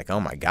were just like,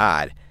 oh my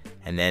God.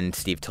 And then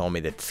Steve told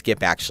me that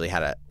Skip actually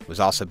was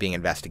also being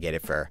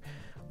investigated for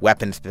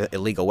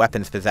illegal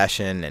weapons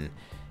possession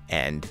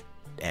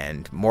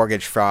and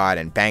mortgage fraud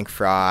and bank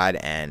fraud,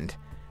 and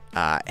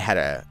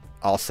had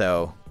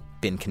also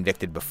been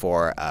convicted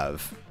before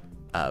of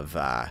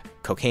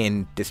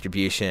cocaine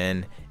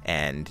distribution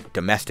and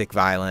domestic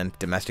violence,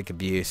 domestic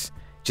abuse,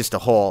 just a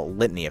whole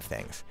litany of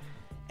things.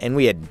 And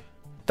we had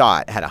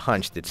a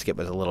hunch that Skip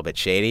was a little bit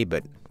shady,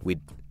 but we,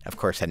 of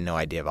course, had no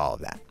idea of all of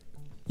that.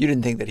 You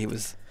didn't think that he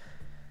was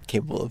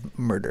capable of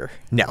murder?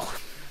 No.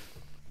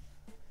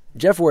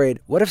 Jeff worried,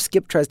 what if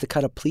Skip tries to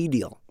cut a plea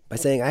deal by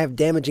saying, I have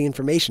damaging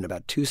information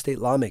about two state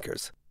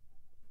lawmakers?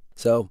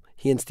 So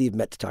he and Steve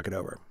met to talk it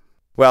over.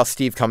 Well,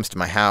 Steve comes to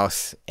my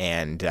house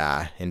and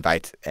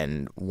invites,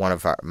 and one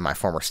of my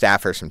former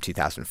staffers from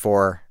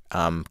 2004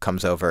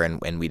 comes over,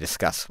 and we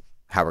discuss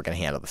how we're going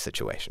to handle the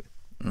situation.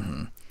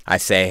 Mm-hmm. I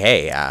say,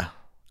 hey,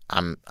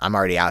 I'm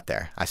already out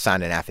there. I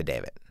signed an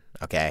affidavit,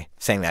 okay,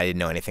 saying that I didn't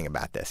know anything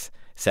about this.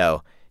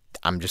 So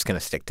I'm just going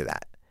to stick to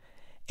that.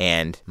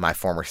 And my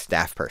former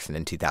staff person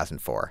in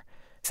 2004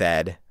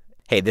 said,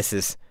 hey, this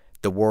is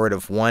the word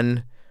of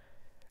one,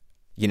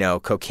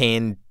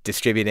 cocaine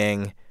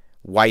distributing,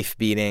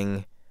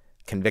 wife-beating,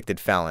 convicted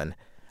felon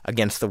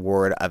against the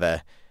word of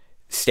a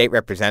state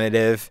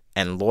representative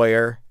and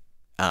lawyer,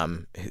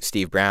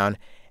 Steve Brown,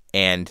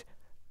 and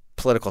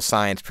political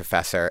science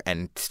professor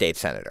and state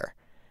senator.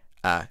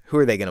 Who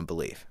are they going to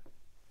believe?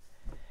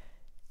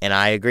 And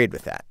I agreed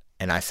with that.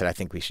 And I said, I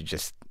think we should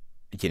just,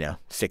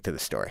 stick to the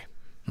story.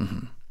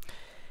 Mm-hmm.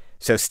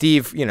 So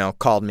Steve,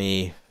 called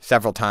me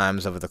several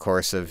times over the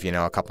course of,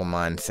 a couple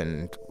months,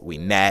 and we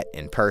met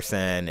in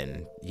person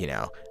and,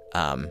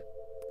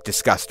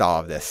 discussed all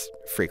of this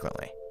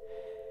frequently.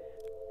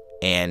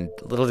 And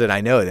little did I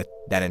know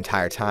that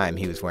entire time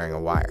he was wearing a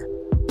wire.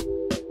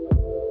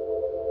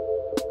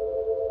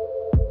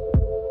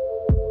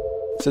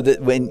 So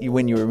that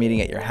when you were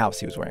meeting at your house,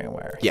 he was wearing a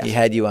wire? Yes. He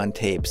had you on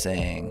tape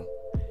saying,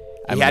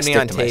 He had me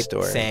on tape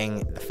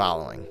saying the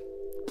following.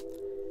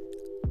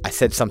 I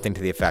said something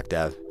to the effect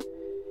of,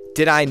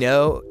 did I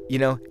know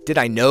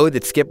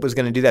that Skip was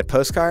going to do that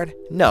postcard?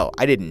 No,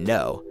 I didn't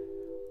know.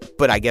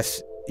 But I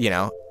guess,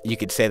 you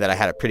could say that I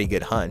had a pretty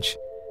good hunch.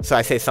 So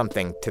I say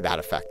something to that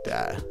effect,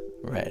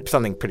 right?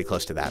 Something pretty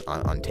close to that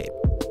on tape.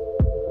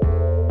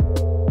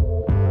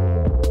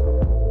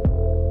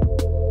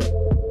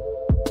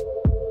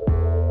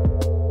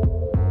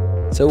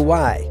 So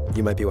why,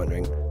 you might be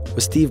wondering,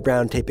 was Steve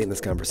Brown taping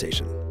this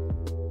conversation?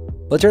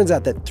 Well, it turns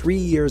out that 3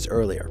 years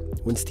earlier,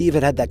 when Steve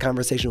had that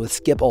conversation with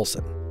Skip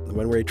Olson, the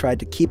one where he tried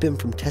to keep him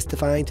from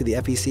testifying to the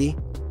FEC,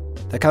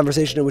 that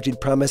conversation in which he'd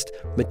promised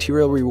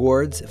material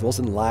rewards if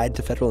Olson lied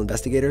to federal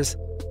investigators,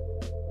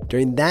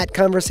 during that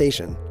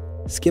conversation,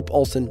 Skip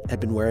Olson had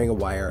been wearing a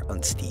wire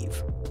on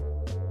Steve.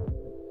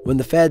 When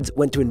the feds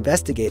went to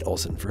investigate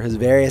Olson for his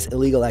various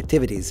illegal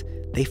activities,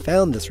 they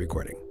found this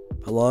recording,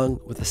 along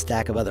with a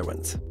stack of other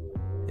ones.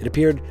 It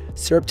appeared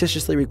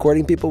surreptitiously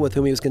recording people with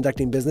whom he was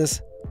conducting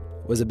business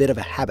was a bit of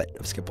a habit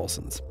of Skip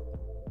Olson's.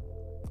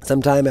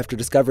 Sometime after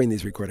discovering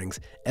these recordings,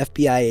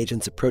 FBI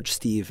agents approached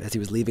Steve as he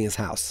was leaving his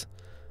house.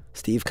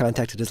 Steve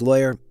contacted his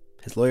lawyer.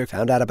 His lawyer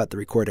found out about the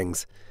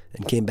recordings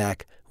and came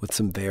back with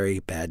some very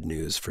bad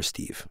news for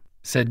Steve.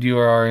 Said, you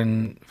are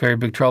in very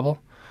big trouble.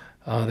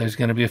 There's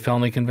going to be a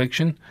felony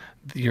conviction.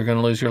 You're going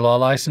to lose your law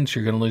license.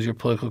 You're going to lose your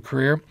political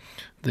career.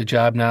 The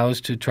job now is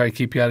to try to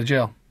keep you out of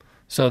jail.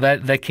 So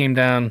that came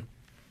down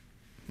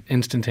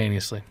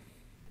instantaneously.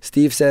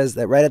 Steve says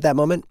that right at that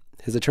moment,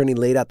 his attorney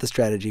laid out the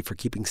strategy for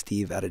keeping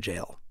Steve out of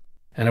jail.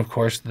 And of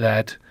course,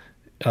 that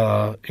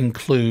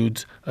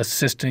includes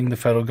assisting the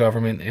federal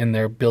government in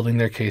their building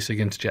their case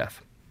against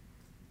Jeff.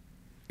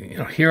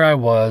 Here I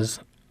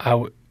was.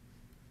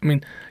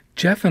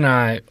 Jeff and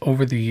I,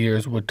 over the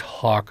years, would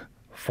talk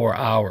for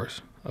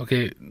hours,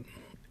 okay,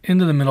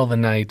 into the middle of the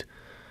night,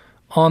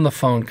 on the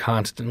phone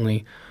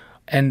constantly.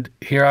 And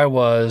here I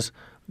was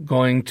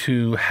going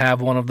to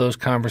have one of those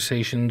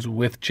conversations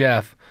with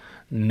Jeff,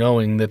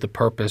 knowing that the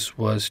purpose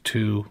was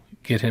to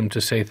get him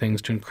to say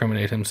things to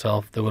incriminate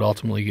himself that would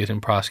ultimately get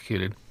him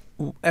prosecuted.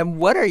 And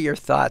what are your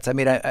thoughts?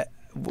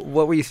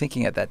 What were you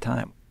thinking at that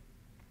time?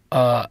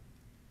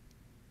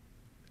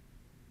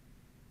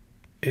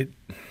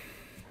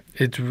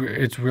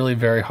 It's really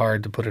very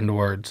hard to put into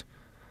words.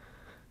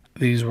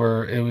 It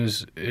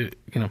was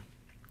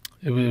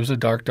a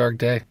dark, dark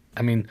day.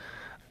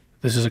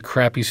 This is a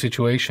crappy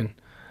situation.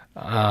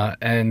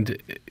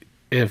 And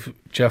if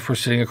Jeff were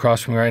sitting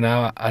across from me right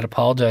now, I'd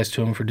apologize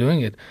to him for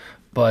doing it.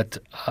 But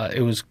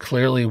it was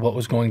clearly what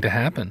was going to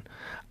happen.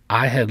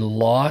 I had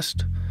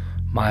lost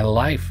my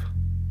life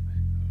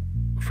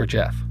for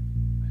Jeff.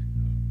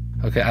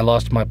 Okay, I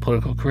lost my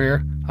political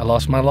career. I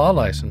lost my law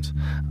license.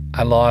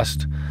 I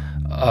lost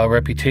a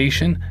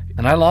reputation.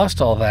 And I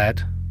lost all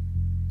that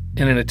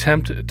in an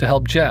attempt to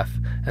help Jeff.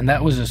 And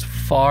that was as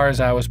far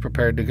as I was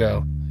prepared to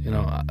go.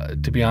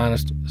 To be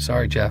honest,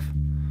 sorry, Jeff.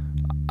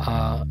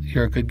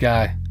 You're a good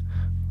guy.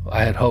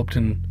 I had hoped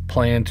and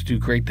planned to do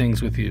great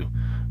things with you.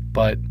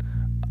 But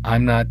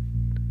I'm not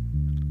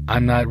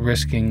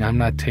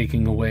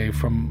taking away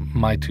from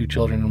my two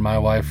children and my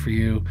wife for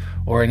you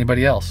or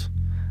anybody else.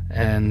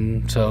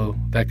 And so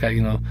that got,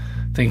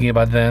 thinking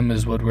about them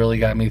is what really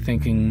got me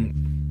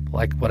thinking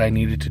like what I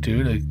needed to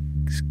do to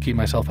keep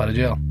myself out of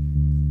jail.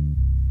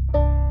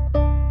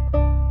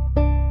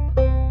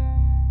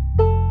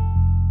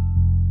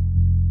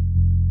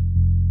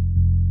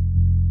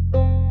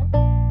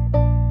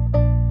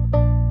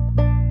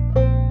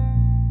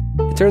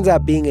 It turns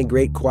out being a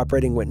great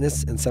cooperating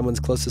witness and someone's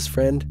closest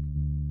friend,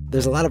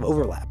 there's a lot of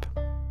overlap.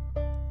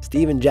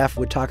 Steve and Jeff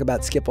would talk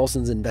about Skip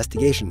Olson's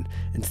investigation,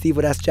 and Steve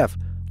would ask Jeff,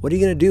 what are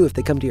you going to do if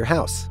they come to your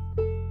house?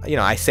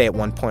 I say at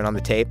one point on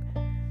the tape,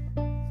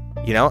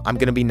 I'm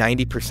going to be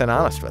 90%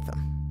 honest with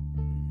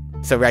them.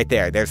 So right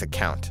there's a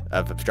count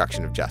of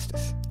obstruction of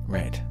justice.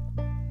 Right.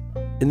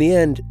 In the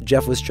end,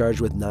 Jeff was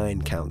charged with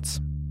 9 counts.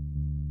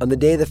 On the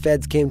day the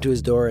feds came to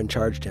his door and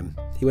charged him,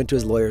 he went to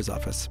his lawyer's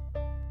office.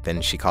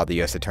 Then she called the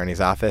U.S.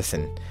 Attorney's office,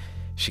 and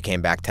she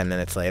came back 10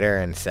 minutes later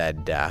and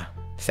said,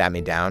 sat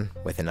me down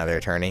with another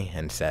attorney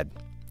and said,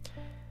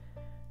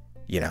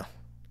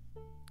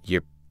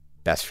 your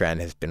best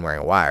friend has been wearing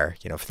a wire,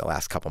 for the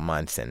last couple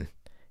months, and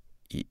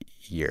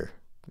you're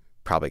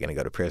probably going to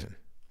go to prison.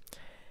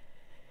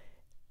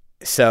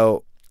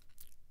 So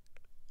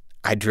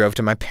I drove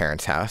to my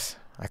parents' house.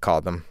 I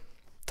called them,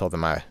 told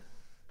them I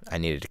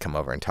needed to come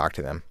over and talk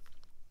to them.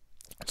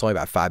 It's only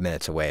about 5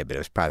 minutes away, but it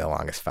was probably the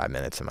longest 5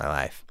 minutes of my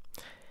life.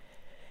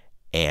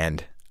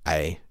 And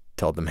I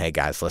told them, hey,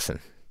 guys, listen,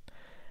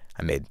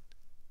 I made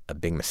a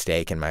big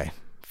mistake in my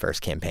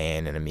first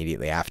campaign and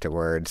immediately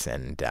afterwards,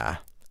 and I'm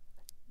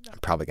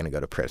probably going to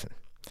go to prison.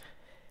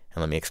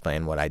 And let me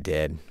explain what I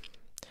did.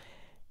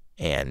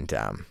 And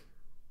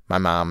my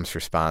mom's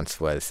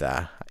response was,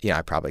 I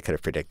probably could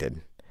have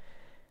predicted.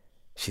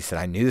 She said,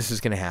 I knew this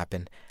was going to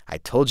happen. I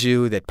told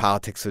you that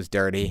politics was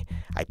dirty.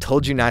 I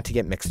told you not to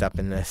get mixed up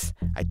in this.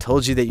 I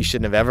told you that you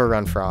shouldn't have ever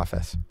run for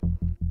office.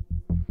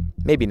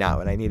 Maybe not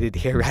what I needed to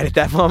hear right at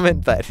that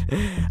moment, but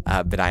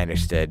I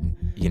understood,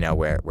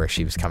 where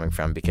she was coming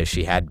from, because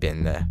she had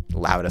been the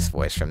loudest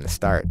voice from the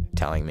start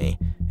telling me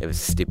it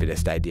was the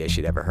stupidest idea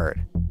she'd ever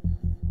heard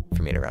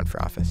for me to run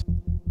for office.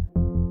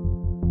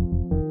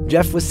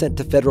 Jeff was sent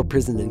to federal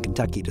prison in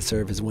Kentucky to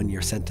serve his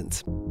 1-year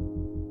sentence.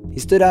 He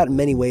stood out in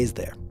many ways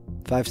there.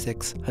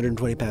 5'6",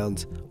 120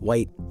 pounds,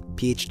 white,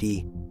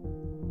 PhD.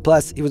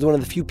 Plus, he was one of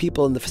the few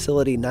people in the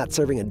facility not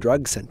serving a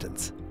drug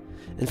sentence.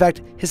 In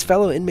fact, his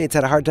fellow inmates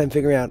had a hard time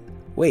figuring out,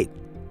 wait,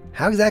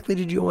 how exactly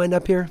did you wind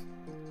up here?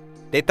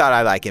 They thought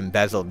I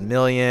embezzled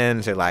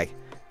millions, or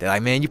they're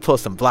like, man, you pull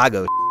some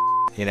Blago,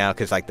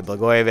 because the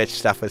Blagojevich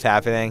stuff was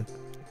happening.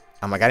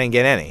 I'm like, I didn't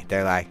get any.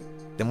 They're like,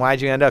 then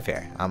why'd you end up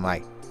here? I'm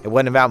like, it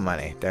wasn't about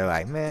money. They're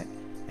like, man.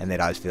 And they'd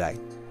always be like,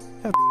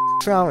 oh,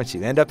 What's wrong with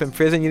you? End up in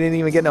prison, you didn't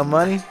even get no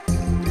money?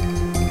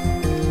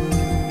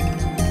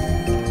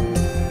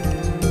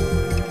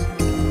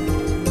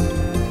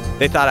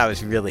 They thought I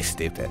was really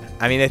stupid.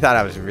 I mean, they thought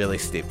I was really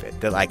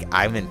stupid. They're like,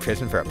 I'm in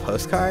prison for a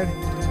postcard?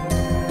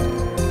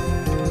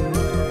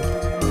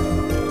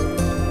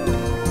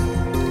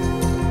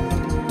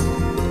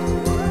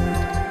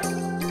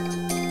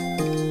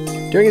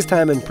 During his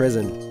time in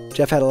prison,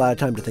 Jeff had a lot of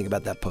time to think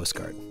about that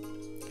postcard.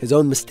 His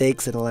own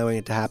mistakes in allowing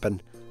it to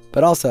happen,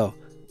 but also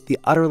the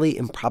utterly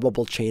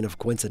improbable chain of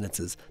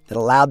coincidences that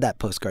allowed that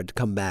postcard to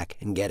come back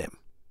and get him.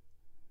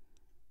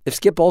 If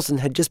Skip Olson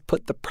had just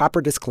put the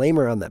proper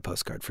disclaimer on that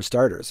postcard, for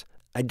starters,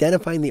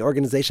 identifying the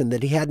organization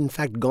that he had in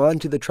fact gone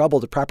to the trouble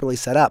to properly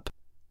set up,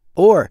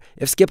 or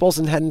if Skip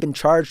Olson hadn't been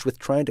charged with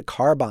trying to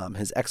car bomb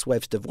his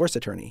ex-wife's divorce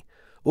attorney,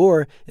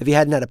 or if he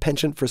hadn't had a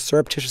penchant for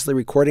surreptitiously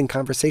recording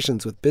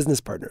conversations with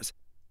business partners.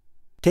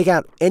 Take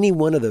out any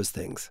one of those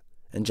things,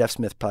 and Jeff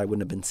Smith probably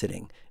wouldn't have been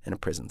sitting in a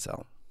prison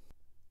cell.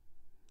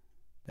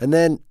 And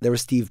then there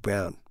was Steve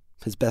Brown,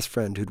 his best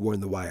friend who'd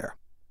worn the wire.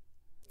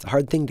 It's a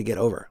hard thing to get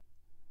over.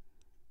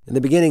 In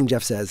the beginning,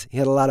 Jeff says, he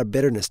had a lot of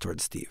bitterness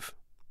towards Steve.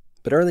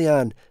 But early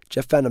on,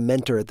 Jeff found a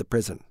mentor at the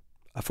prison,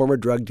 a former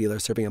drug dealer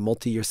serving a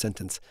multi-year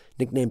sentence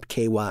nicknamed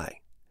KY.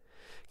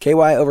 KY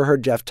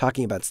overheard Jeff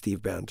talking about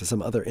Steve Brown to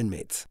some other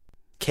inmates.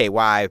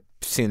 KY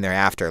soon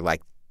thereafter,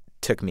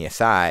 took me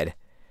aside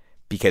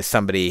because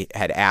somebody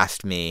had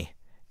asked me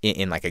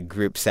in a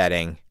group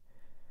setting,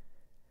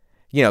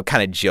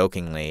 kind of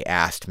jokingly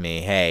asked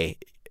me, hey,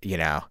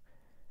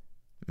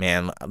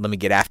 man, let me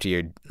get after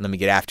your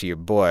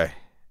boy.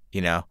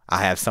 I'll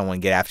have someone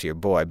get after your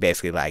boy.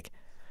 Basically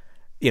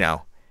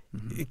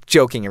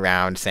joking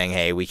around saying,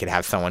 hey, we could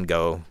have someone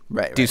go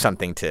do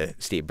something to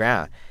Steve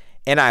Brown.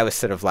 And I was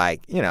sort of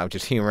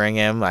just humoring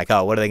him,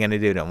 oh, what are they going to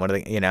do to him? What are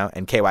they,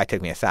 And KY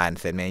took me aside and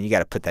said, man, you got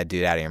to put that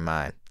dude out of your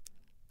mind.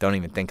 Don't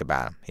even think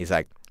about him. He's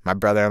like, my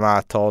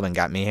brother-in-law told and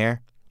got me here.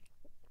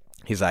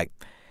 He's like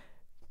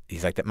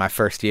that my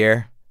first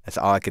year, that's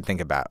all I could think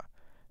about.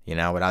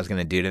 What I was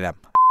going to do to that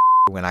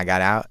when I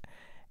got out.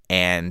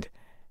 And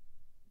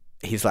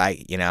he's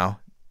like,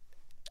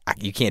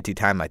 you can't do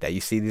time like that.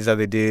 You see these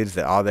other dudes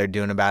that all they're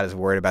doing about is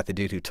worried about the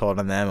dude who told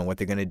on them and what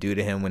they're going to do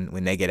to him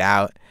when they get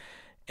out.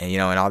 And,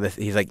 and all this.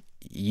 He's like,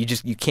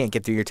 you can't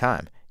get through your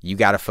time. You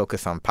got to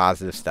focus on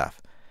positive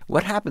stuff.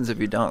 What happens if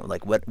you don't?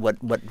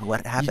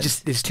 What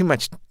happens? There's too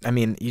much. I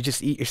mean, you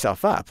just eat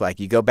yourself up.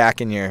 You go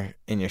back in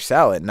your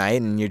cell at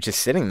night and you're just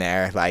sitting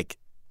there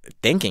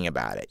thinking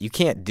about it. You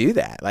can't do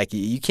that.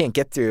 You can't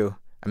get through.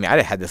 I mean, I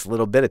had this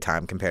little bit of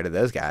time compared to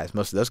those guys.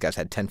 Most of those guys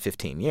had 10,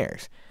 15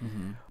 years.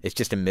 Mm-hmm. It's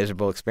just a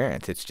miserable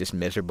experience. It's just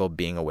miserable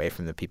being away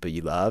from the people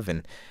you love.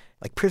 And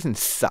prison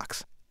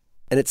sucks.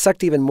 And it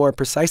sucked even more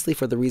precisely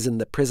for the reason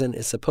that prison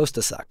is supposed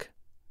to suck.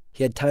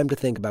 He had time to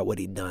think about what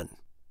he'd done.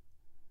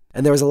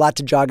 And there was a lot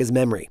to jog his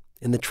memory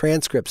in the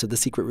transcripts of the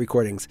secret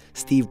recordings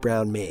Steve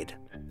Brown made.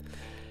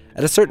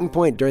 At a certain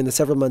point during the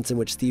several months in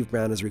which Steve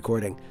Brown is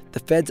recording,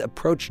 the feds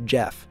approach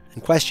Jeff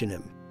and question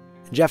him.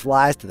 And Jeff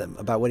lies to them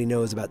about what he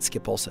knows about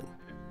Skip Olson.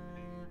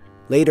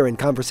 Later, in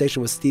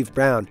conversation with Steve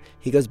Brown,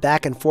 he goes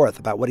back and forth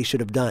about what he should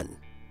have done.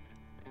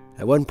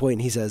 At one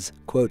point, he says,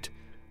 quote,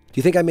 "Do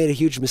you think I made a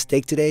huge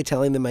mistake today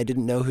telling them I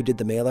didn't know who did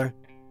the mailer?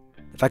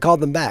 If I called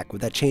them back,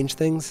 would that change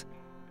things?"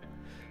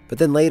 But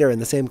then later in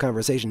the same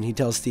conversation, he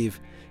tells Steve,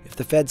 if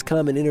the feds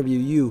come and interview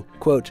you,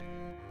 quote,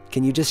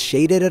 "Can you just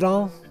shade it at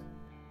all?"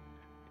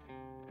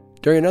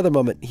 During another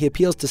moment, he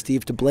appeals to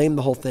Steve to blame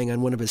the whole thing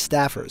on one of his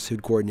staffers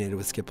who'd coordinated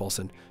with Skip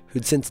Olson,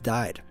 who'd since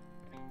died.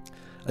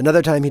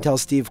 Another time he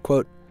tells Steve,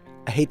 quote,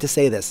 "I hate to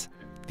say this,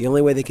 the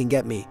only way they can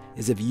get me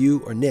is if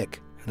you or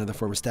Nick," another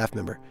former staff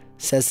member,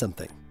 "says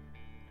something."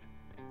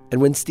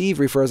 And when Steve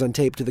refers on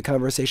tape to the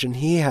conversation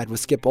he had with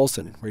Skip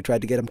Olson, where he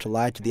tried to get him to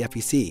lie to the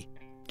FEC,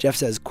 Jeff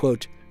says,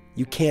 quote,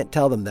 "You can't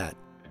tell them that,"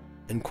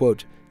 and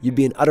quote, "You'd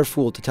be an utter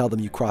fool to tell them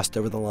you crossed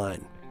over the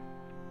line."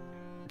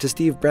 To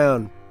Steve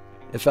Brown,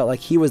 it felt like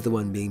he was the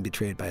one being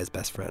betrayed by his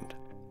best friend.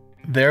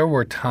 There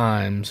were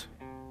times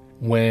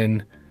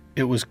when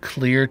it was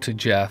clear to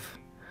Jeff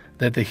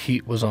that the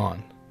heat was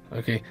on.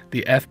 Okay,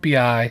 the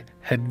FBI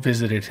had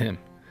visited him.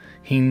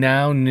 He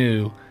now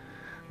knew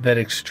that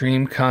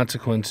extreme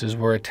consequences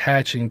were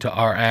attaching to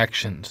our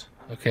actions.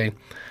 Okay,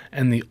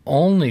 and the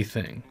only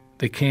thing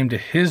that came to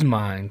his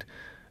mind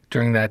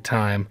during that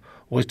time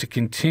was to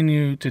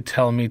continue to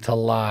tell me to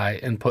lie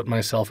and put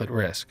myself at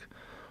risk.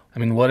 I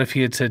mean, what if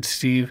he had said,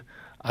 "Steve,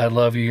 I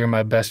love you, you're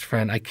my best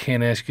friend, I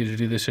can't ask you to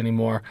do this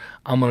anymore,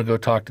 I'm going to go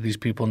talk to these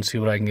people and see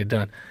what I can get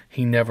done."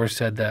 He never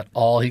said that.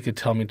 All he could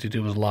tell me to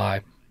do was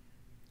lie.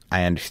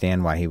 I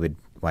understand why he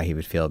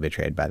would feel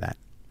betrayed by that.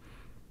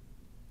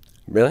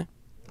 Really?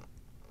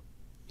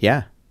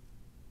 Yeah.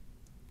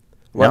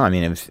 What? No, I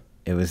mean,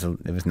 it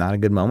was not a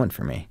good moment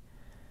for me,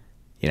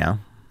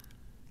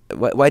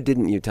 Why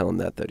didn't you tell him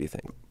that, though, do you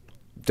think?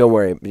 Don't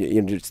worry,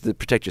 just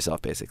protect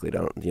yourself, basically.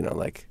 Don't,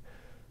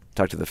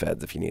 talk to the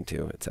feds if you need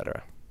to,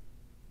 etc.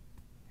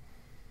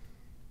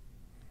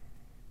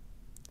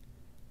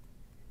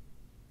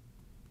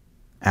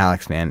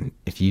 Alex, man,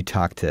 if you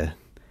talk to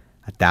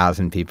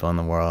 1,000 people in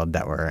the world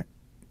that were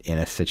in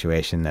a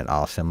situation that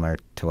all similar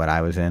to what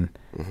I was in,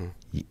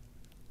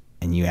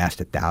 and you asked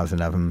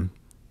 1,000 of them,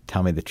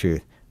 tell me the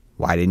truth.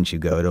 Why didn't you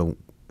go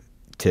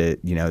to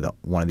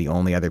one of the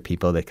only other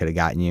people that could have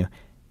gotten you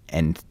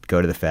and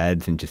go to the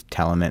feds and just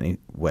tell them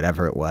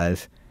whatever it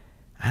was?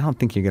 I don't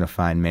think you're going to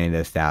find many of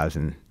those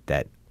 1,000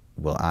 that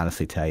will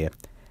honestly tell you.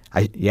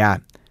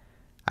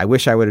 I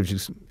wish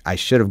I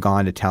should have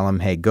gone to tell them,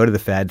 hey, go to the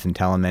feds and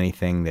tell them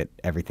everything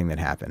that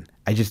happened.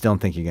 I just don't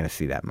think you're going to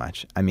see that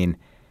much. I mean,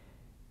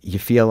 you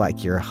feel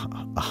like you're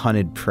a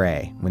hunted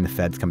prey when the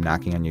feds come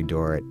knocking on your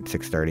door at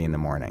 6:30 in the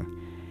morning.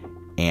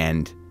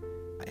 And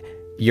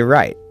you're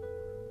right.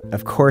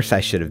 Of course I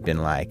should have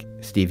been like,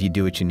 Steve, you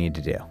do what you need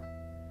to do.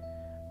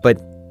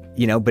 But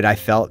I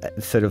felt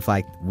sort of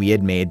like we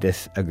had made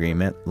this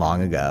agreement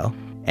long ago.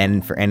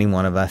 And for any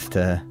one of us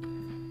to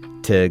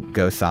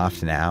go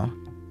soft now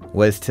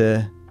was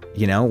to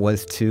get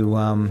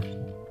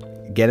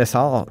us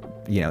all,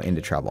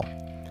 into trouble.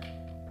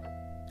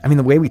 I mean,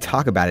 the way we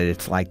talk about it,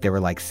 it's like there were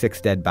like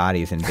 6 dead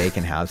bodies in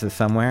vacant houses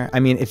somewhere. I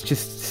mean, it's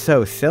just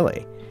so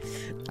silly.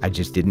 I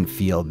just didn't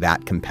feel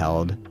that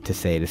compelled to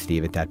say to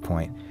Steve at that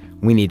point,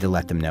 we need to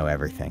let them know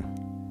everything.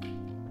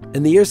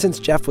 In the years since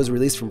Jeff was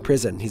released from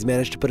prison, he's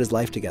managed to put his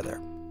life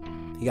together.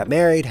 He got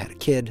married, had a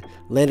kid,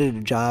 landed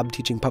a job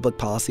teaching public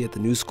policy at the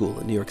New School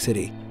in New York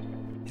City.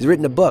 He's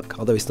written a book,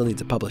 although he still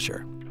needs a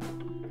publisher.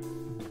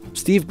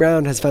 Steve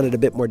Brown has found it a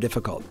bit more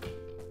difficult.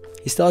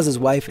 He still has his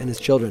wife and his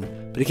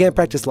children, but he can't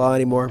practice law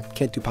anymore,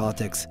 can't do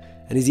politics,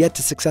 and he's yet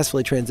to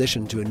successfully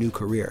transition to a new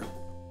career.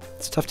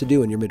 It's tough to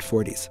do in your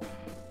mid-40s.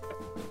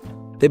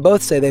 They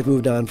both say they've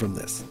moved on from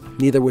this.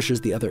 Neither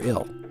wishes the other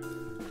ill.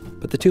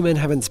 But the two men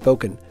haven't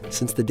spoken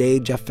since the day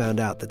Jeff found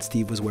out that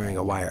Steve was wearing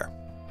a wire.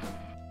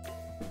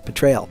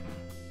 Betrayal.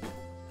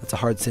 That's a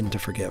hard sin to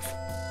forgive.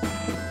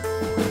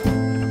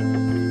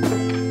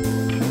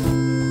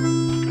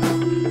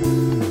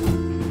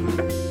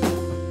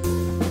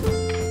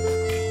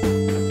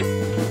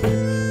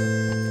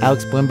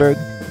 Alex Bloomberg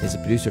is a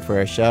producer for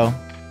our show,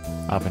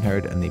 often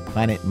heard on the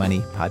Planet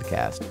Money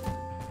podcast.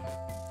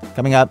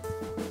 Coming up,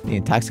 the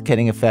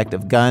intoxicating effect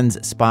of guns,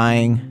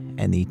 spying,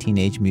 and the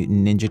Teenage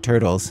Mutant Ninja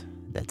Turtles.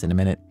 That's in a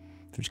minute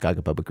from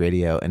Chicago Public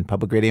Radio and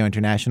Public Radio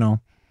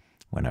International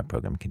when our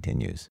program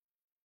continues.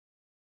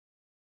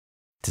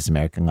 This is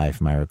American Life,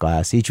 I'm Ira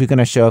Glass. Each week on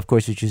our show, of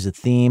course, we choose a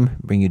theme,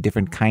 bring you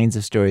different kinds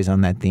of stories on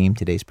that theme.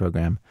 Today's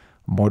program,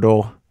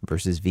 Mortal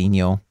versus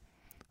Venial.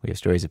 We have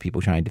stories of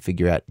people trying to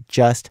figure out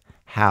just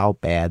how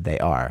bad they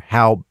are.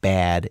 How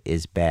bad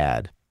is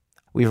bad?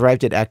 We've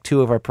arrived at Act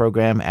 2 of our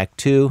program. Act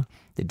 2,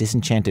 the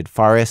disenchanted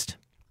forest.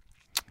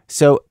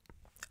 So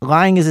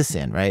lying is a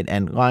sin, right?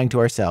 And lying to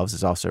ourselves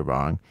is also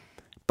wrong.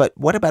 But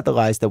what about the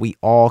lies that we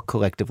all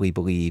collectively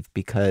believe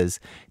because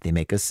they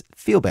make us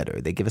feel better?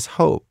 They give us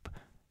hope.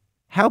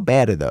 How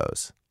bad are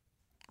those?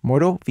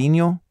 Mortal?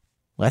 Venial?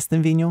 Less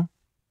than venial?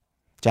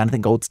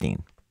 Jonathan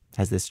Goldstein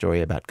has this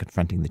story about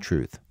confronting the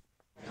truth.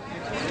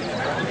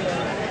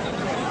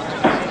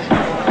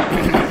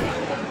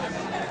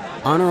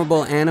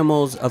 Honorable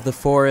Animals of the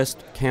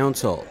Forest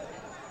Council,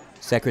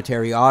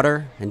 Secretary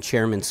Otter and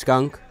Chairman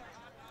Skunk,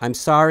 I'm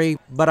sorry,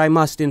 but I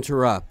must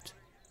interrupt.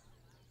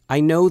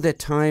 I know that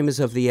time is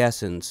of the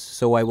essence,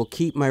 so I will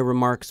keep my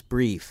remarks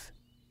brief.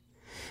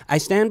 I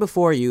stand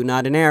before you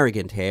not an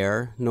arrogant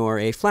hare, nor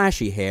a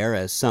flashy hare,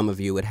 as some of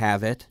you would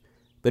have it,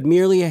 but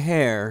merely a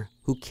hare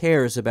who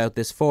cares about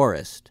this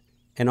forest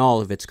and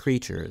all of its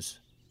creatures.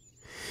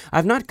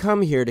 I've not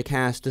come here to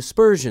cast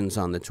aspersions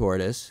on the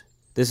tortoise.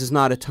 This is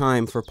not a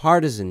time for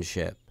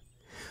partisanship.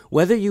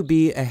 Whether you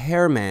be a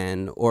hare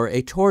man or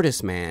a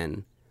tortoise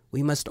man,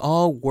 we must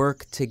all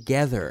work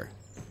together.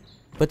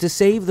 But to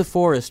save the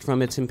forest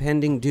from its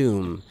impending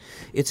doom,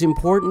 it's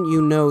important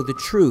you know the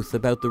truth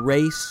about the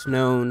race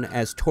known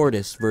as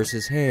tortoise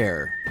versus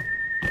hare.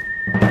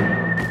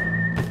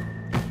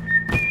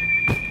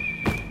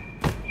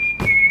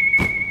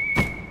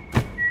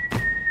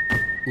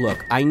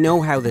 Look, I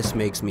know how this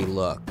makes me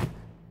look.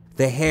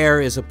 The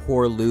hare is a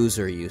poor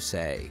loser, you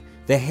say.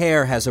 The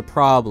hare has a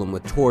problem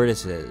with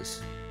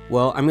tortoises.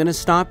 Well, I'm going to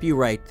stop you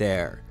right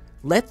there.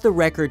 Let the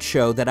record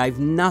show that I've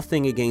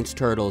nothing against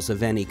turtles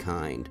of any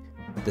kind.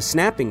 The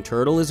snapping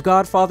turtle is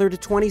godfather to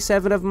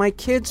 27 of my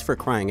kids, for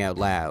crying out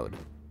loud.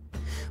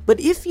 But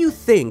if you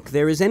think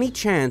there is any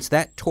chance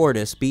that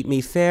tortoise beat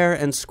me fair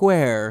and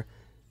square,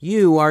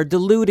 you are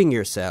deluding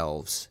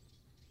yourselves.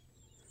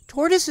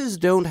 Tortoises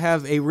don't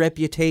have a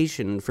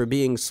reputation for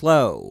being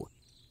slow.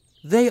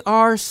 They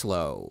are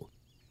slow.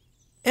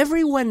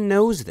 Everyone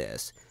knows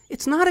this.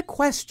 It's not a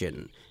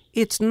question.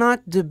 It's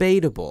not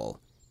debatable.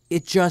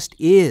 It just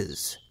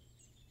is.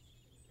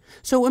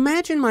 So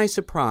imagine my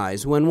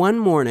surprise when one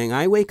morning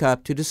I wake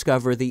up to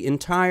discover the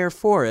entire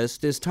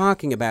forest is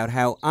talking about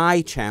how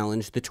I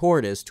challenged the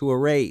tortoise to a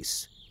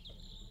race.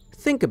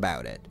 Think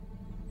about it.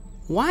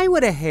 Why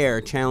would a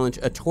hare challenge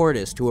a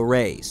tortoise to a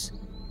race?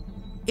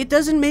 It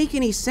doesn't make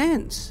any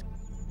sense.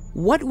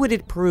 What would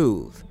it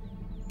prove?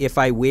 If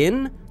I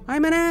win,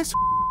 I'm an ass.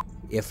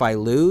 If I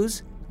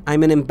lose,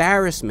 I'm an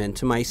embarrassment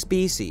to my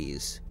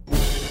species.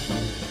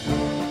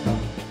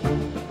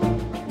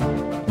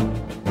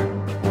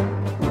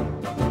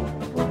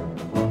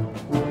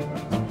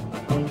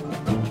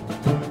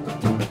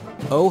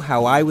 Oh,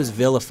 how I was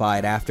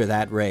vilified after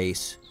that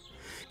race.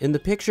 In the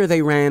picture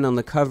they ran on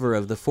the cover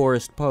of the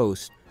Forest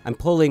Post, I'm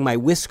pulling my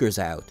whiskers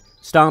out,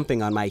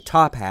 stomping on my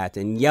top hat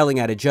and yelling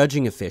at a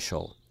judging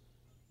official.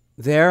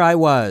 There I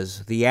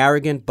was, the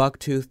arrogant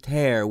buck-toothed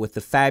hare with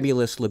the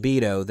fabulous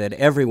libido that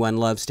everyone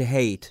loves to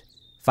hate,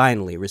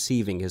 finally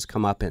receiving his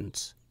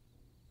comeuppance.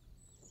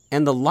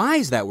 And the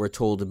lies that were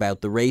told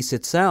about the race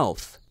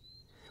itself.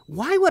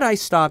 Why would I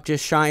stop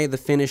just shy of the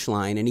finish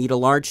line and eat a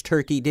large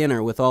turkey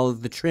dinner with all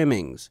of the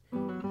trimmings?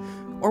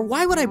 Or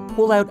why would I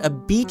pull out a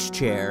beach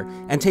chair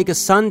and take a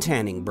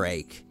suntanning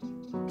break?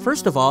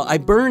 First of all, I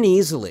burn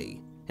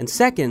easily. And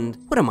second,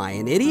 what am I,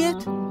 an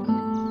idiot?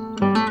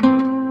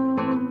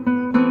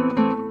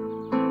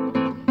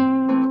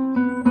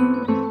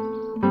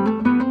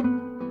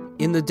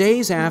 In the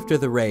days after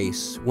the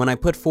race, when I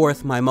put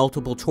forth my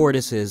multiple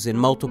tortoises in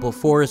multiple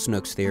forest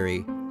nooks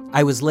theory,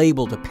 I was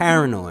labeled a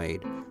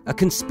paranoid, a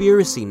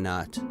conspiracy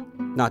nut,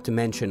 not to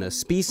mention a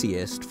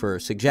speciesist for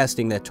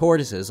suggesting that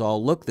tortoises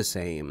all look the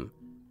same.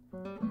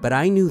 But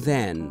I knew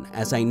then,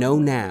 as I know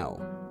now,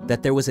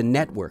 that there was a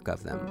network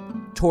of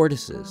them,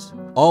 tortoises,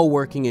 all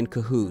working in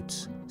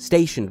cahoots,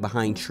 stationed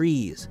behind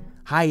trees,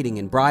 hiding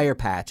in briar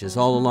patches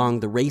all along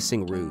the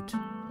racing route.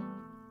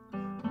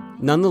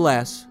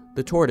 Nonetheless,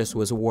 the tortoise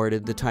was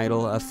awarded the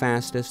title of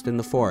fastest in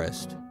the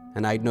forest,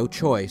 and I'd no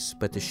choice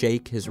but to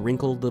shake his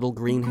wrinkled little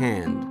green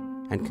hand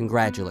and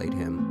congratulate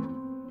him.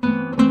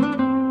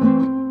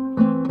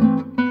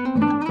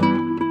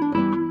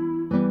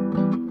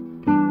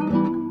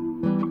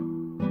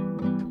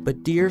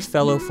 But dear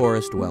fellow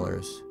forest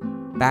dwellers,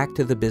 back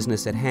to the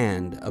business at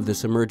hand of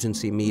this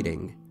emergency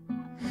meeting.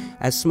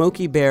 As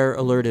Smokey Bear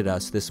alerted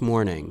us this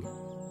morning,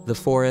 the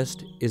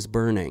forest is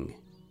burning.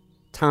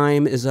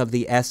 Time is of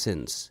the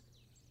essence.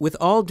 With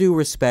all due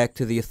respect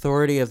to the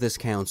authority of this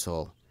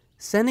council,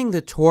 sending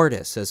the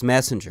tortoise as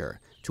messenger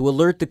to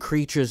alert the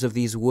creatures of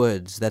these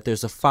woods that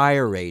there's a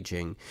fire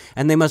raging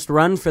and they must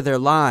run for their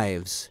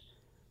lives,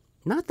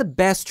 not the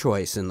best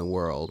choice in the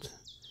world.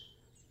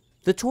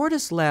 The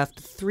tortoise left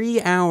 3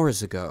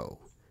 hours ago,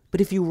 but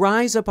if you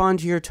rise up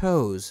onto your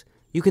toes,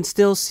 you can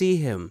still see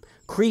him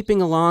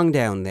creeping along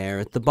down there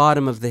at the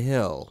bottom of the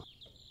hill.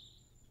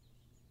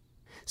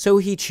 So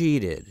he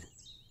cheated,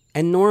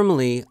 and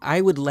normally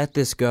I would let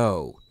this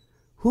go.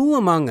 Who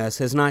among us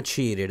has not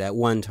cheated at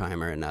one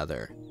time or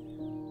another?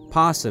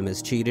 Possum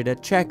has cheated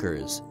at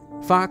checkers.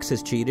 Fox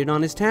has cheated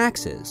on his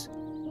taxes.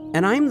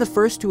 And I'm the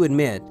first to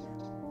admit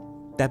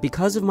that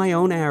because of my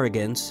own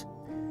arrogance,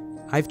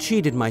 I've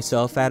cheated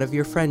myself out of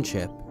your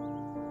friendship.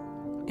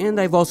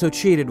 And I've also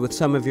cheated with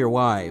some of your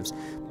wives.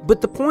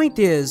 But the point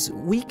is,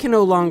 we can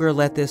no longer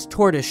let this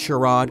tortoise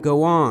charade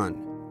go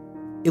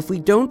on. If we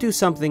don't do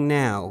something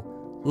now,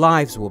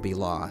 lives will be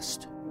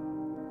lost.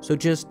 So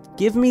just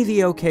give me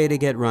the okay to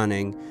get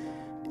running,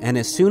 and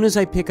as soon as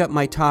I pick up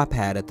my top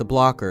hat at the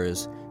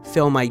Blockers,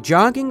 fill my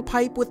jogging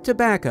pipe with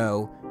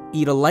tobacco,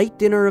 eat a light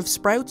dinner of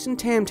Sprouts and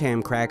Tam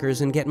Tam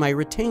crackers, and get my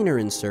retainer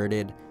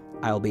inserted,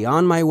 I'll be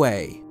on my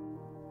way.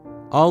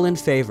 All in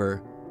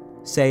favor,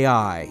 say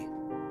aye.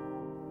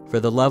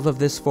 For the love of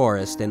this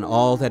forest and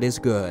all that is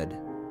good,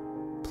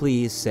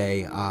 please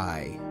say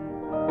aye.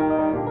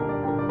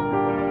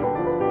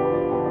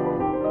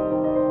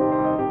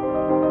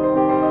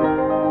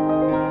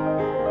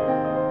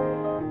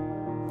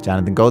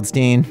 Jonathan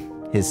Goldstein,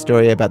 his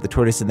story about the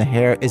tortoise and the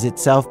hare is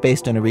itself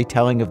based on a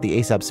retelling of the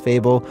Aesop's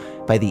fable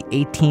by the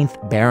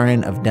 18th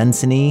Baron of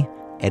Dunsany,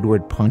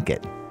 Edward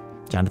Plunkett.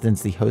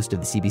 Jonathan's the host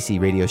of the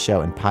CBC radio show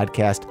and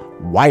podcast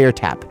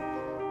Wiretap,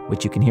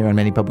 which you can hear on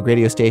many public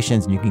radio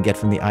stations and you can get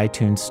from the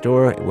iTunes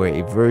store, where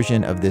a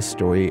version of this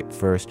story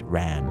first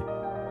ran.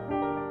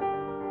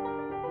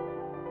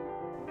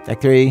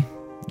 Act 3,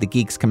 the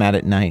geeks come out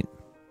at night.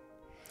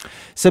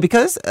 So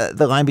because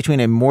the line between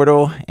a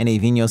mortal and a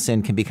venial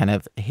sin can be kind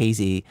of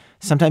hazy,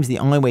 sometimes the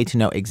only way to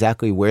know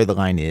exactly where the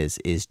line is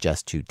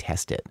just to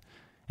test it.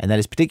 And that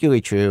is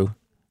particularly true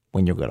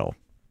when you're little.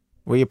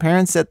 Where your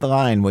parents set the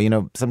line,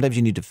 well, sometimes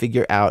you need to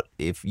figure out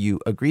if you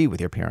agree with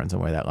your parents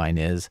on where that line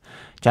is.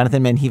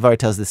 Jonathan Menjivar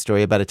tells this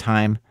story about a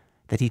time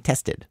that he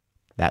tested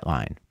that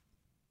line.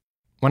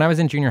 When I was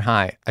in junior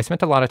high, I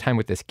spent a lot of time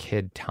with this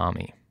kid,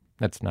 Tommy.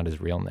 That's not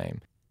his real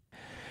name.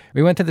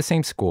 We went to the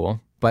same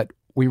school, but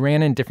we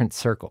ran in different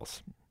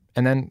circles,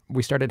 and then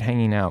we started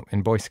hanging out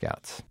in Boy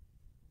Scouts.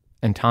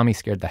 And Tommy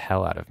scared the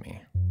hell out of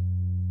me.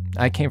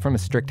 I came from a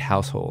strict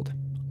household.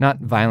 Not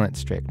violent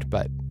strict,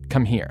 but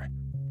come here.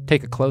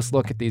 Take a close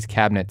look at these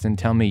cabinets and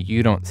tell me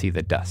you don't see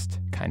the dust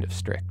kind of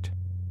strict.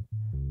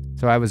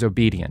 So I was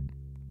obedient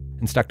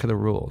and stuck to the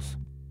rules.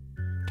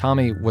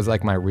 Tommy was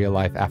like my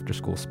real-life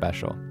after-school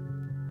special.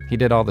 He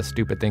did all the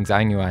stupid things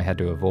I knew I had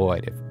to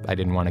avoid if I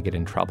didn't want to get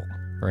in trouble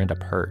or end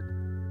up hurt.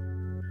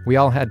 We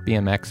all had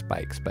BMX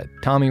bikes, but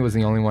Tommy was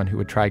the only one who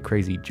would try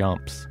crazy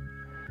jumps.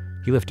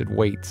 He lifted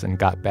weights and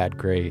got bad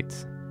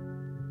grades.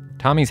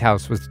 Tommy's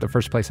house was the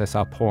first place I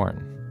saw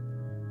porn.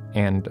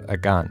 And a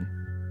gun.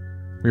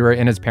 We were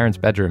in his parents'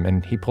 bedroom,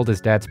 and he pulled his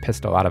dad's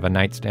pistol out of a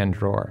nightstand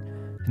drawer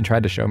and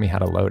tried to show me how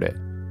to load it.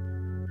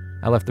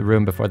 I left the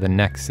room before the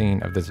next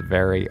scene of this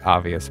very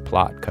obvious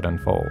plot could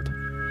unfold.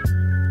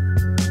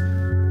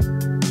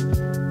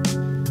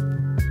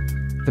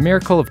 The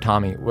miracle of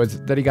Tommy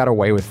was that he got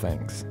away with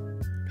things.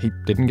 He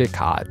didn't get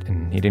caught,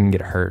 and he didn't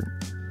get hurt.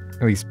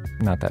 At least,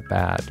 not that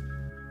bad.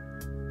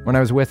 When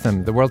I was with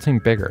him, the world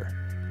seemed bigger.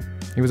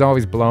 He was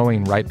always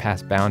blowing right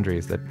past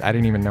boundaries that I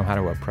didn't even know how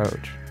to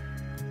approach.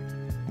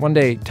 One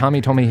day,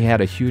 Tommy told me he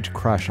had a huge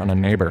crush on a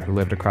neighbor who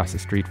lived across the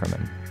street from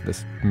him,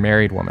 this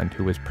married woman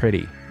who was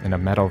pretty in a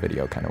metal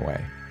video kind of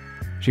way.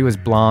 She was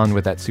blonde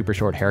with that super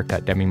short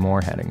haircut Demi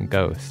Moore had in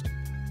Ghost.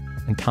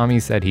 And Tommy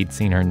said he'd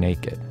seen her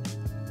naked.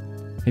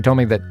 He told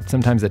me that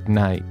sometimes at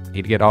night,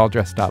 he'd get all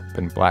dressed up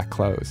in black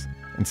clothes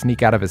and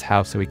sneak out of his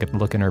house so he could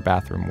look in her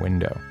bathroom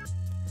window.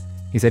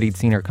 He said he'd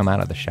seen her come out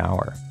of the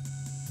shower.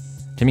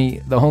 To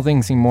me, the whole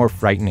thing seemed more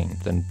frightening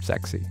than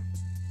sexy.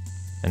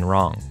 And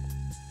wrong.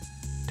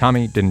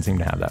 Tommy didn't seem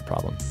to have that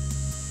problem.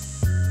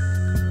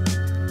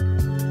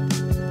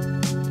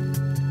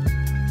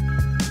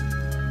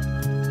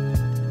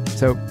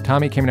 So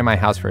Tommy came to my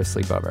house for a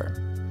sleepover.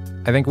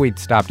 I think we'd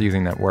stopped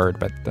using that word,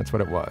 but that's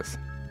what it was.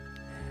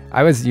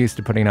 I was used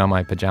to putting on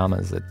my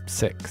pajamas at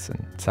 6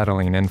 and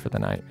settling in for the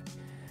night.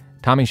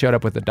 Tommy showed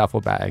up with a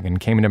duffel bag and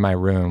came into my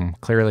room,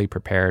 clearly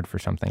prepared for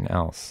something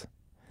else.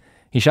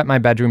 He shut my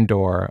bedroom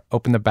door,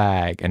 opened the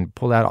bag, and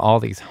pulled out all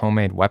these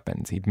homemade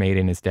weapons he'd made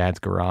in his dad's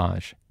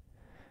garage.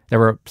 There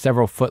were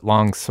several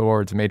foot-long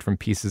swords made from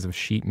pieces of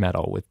sheet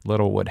metal with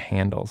little wood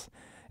handles,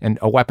 and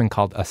a weapon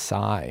called a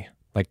sai,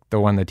 like the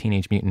one the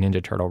Teenage Mutant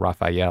Ninja Turtle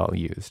Raphael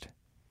used.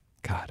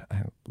 God,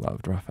 I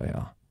loved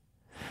Raphael.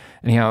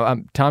 Anyhow,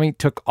 Tommy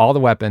took all the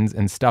weapons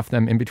and stuffed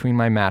them in between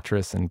my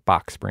mattress and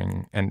box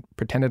spring and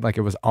pretended like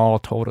it was all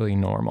totally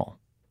normal,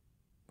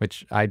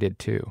 which I did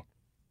too.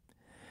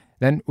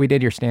 Then we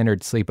did your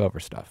standard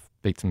sleepover stuff,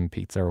 ate some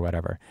pizza or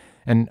whatever,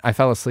 and I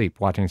fell asleep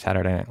watching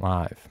Saturday Night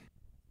Live.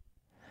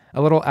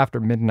 A little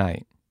after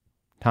midnight,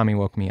 Tommy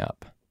woke me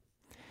up.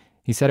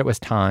 He said it was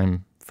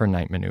time for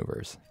Night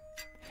Maneuvers.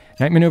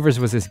 Night Maneuvers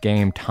was this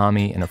game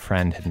Tommy and a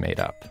friend had made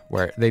up,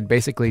 where they'd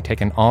basically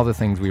taken all the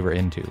things we were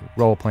into,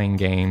 role-playing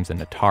games and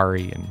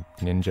Atari and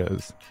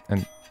ninjas,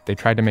 and they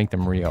tried to make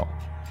them real.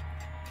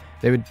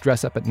 They would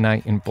dress up at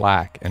night in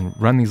black and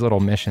run these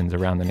little missions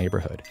around the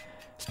neighborhood,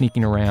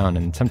 sneaking around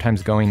and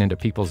sometimes going into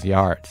people's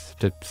yards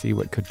to see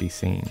what could be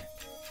seen.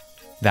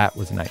 That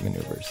was Night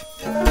Maneuvers.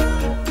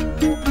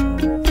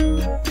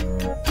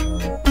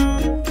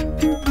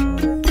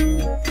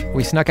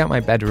 We snuck out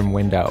my bedroom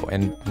window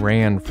and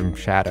ran from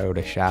shadow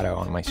to shadow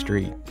on my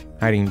street,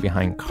 hiding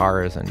behind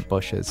cars and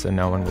bushes so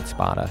no one would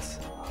spot us.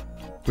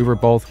 We were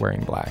both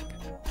wearing black.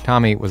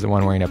 Tommy was the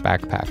one wearing a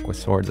backpack with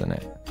swords in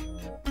it.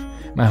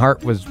 My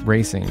heart was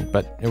racing,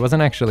 but it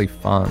wasn't actually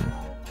fun.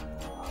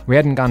 We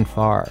hadn't gone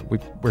far. We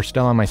were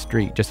still on my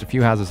street, just a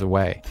few houses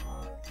away,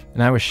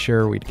 and I was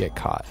sure we'd get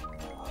caught.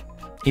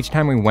 Each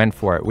time we went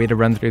for it, we had to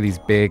run through these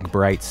big,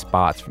 bright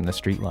spots from the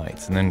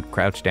streetlights and then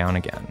crouch down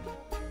again.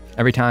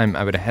 Every time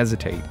I would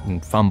hesitate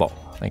and fumble,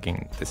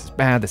 thinking, this is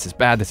bad, this is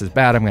bad, this is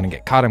bad, I'm gonna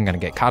get caught, I'm gonna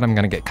get caught, I'm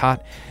gonna get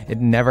caught. It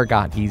never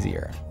got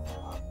easier.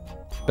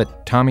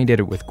 But Tommy did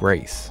it with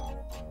grace,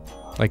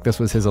 like this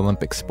was his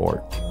Olympic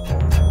sport.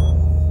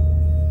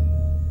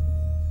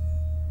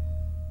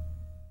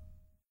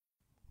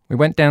 We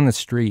went down the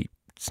street,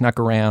 snuck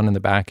around in the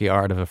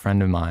backyard of a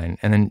friend of mine,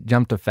 and then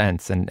jumped a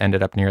fence and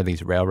ended up near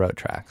these railroad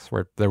tracks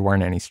where there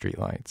weren't any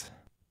streetlights.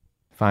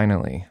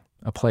 Finally,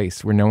 a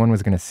place where no one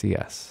was gonna see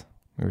us.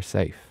 We were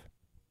safe.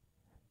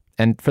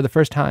 And for the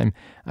first time,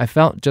 I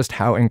felt just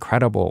how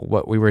incredible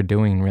what we were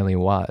doing really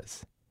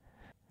was.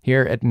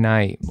 Here at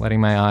night,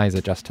 letting my eyes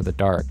adjust to the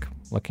dark,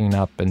 looking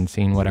up and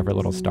seeing whatever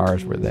little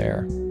stars were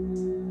there.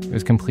 It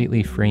was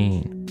completely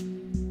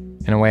freeing,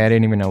 in a way I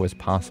didn't even know was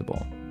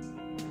possible.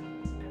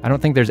 I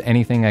don't think there's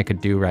anything I could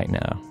do right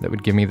now that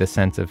would give me the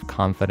sense of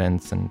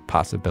confidence and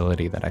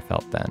possibility that I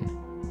felt then.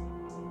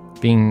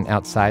 Being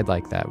outside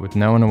like that with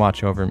no one to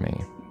watch over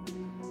me,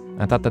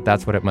 I thought that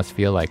that's what it must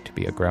feel like to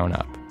be a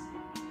grown-up.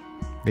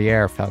 The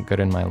air felt good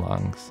in my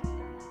lungs.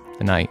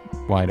 The night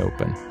wide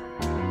open.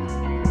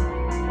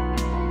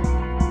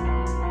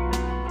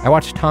 I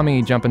watched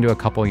Tommy jump into a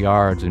couple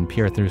yards and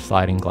peer through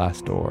sliding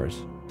glass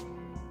doors.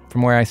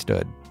 From where I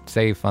stood,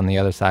 safe on the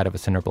other side of a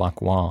cinder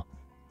block wall,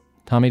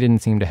 Tommy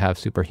didn't seem to have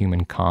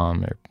superhuman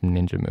calm or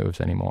ninja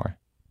moves anymore.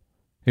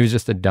 He was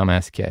just a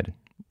dumbass kid,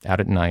 out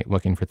at night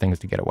looking for things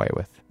to get away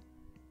with.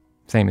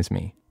 Same as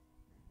me.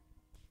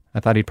 I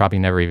thought he'd probably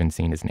never even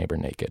seen his neighbor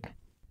naked.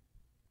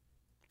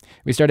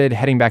 We started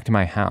heading back to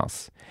my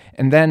house,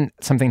 and then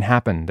something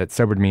happened that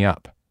sobered me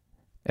up.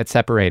 It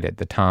separated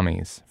the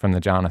Tommies from the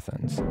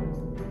Jonathans.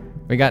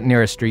 We got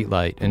near a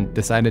streetlight and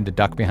decided to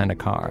duck behind a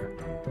car.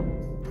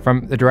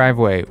 From the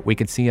driveway, we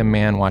could see a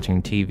man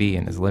watching TV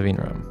in his living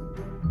room.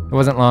 It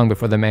wasn't long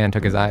before the man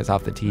took his eyes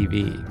off the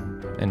TV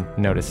and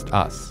noticed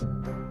us.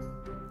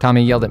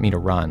 Tommy yelled at me to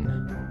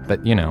run,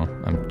 but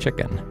I'm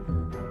chicken.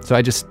 So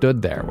I just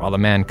stood there while the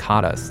man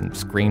caught us and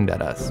screamed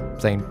at us,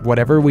 saying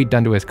whatever we'd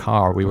done to his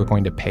car, we were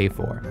going to pay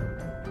for.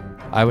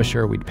 I was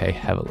sure we'd pay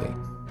heavily.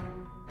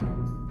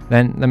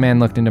 Then the man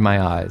looked into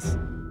my eyes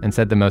and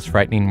said the most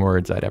frightening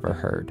words I'd ever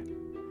heard.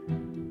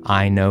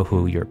 "I know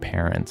who your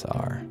parents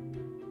are."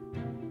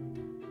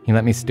 He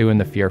let me stew in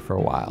the fear for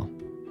a while,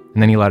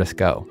 and then he let us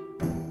go.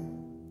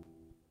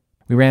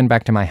 We ran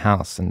back to my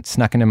house and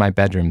snuck into my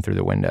bedroom through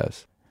the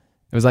windows.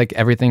 It was like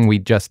everything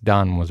we'd just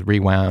done was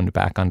rewound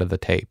back onto the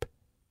tape,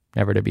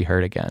 never to be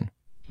heard again.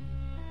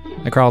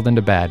 I crawled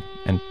into bed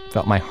and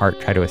felt my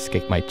heart try to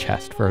escape my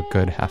chest for a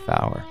good half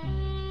hour.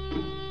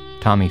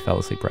 Tommy fell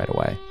asleep right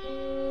away.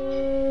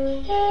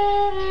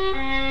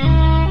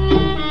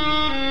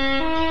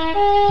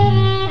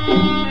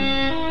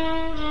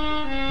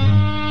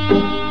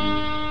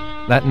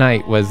 That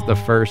night was the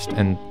first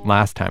and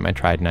last time I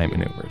tried night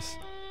maneuvers.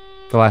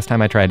 The last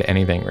time I tried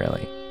anything,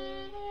 really.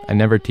 I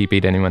never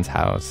TP'd anyone's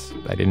house.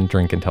 I didn't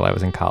drink until I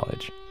was in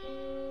college.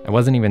 I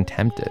wasn't even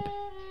tempted.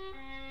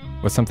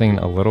 Was something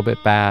a little bit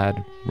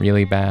bad,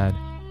 really bad?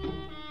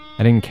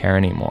 I didn't care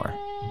anymore.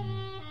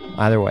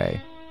 Either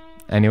way,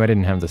 I knew I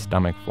didn't have the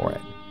stomach for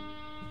it.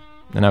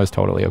 And I was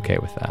totally okay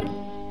with that.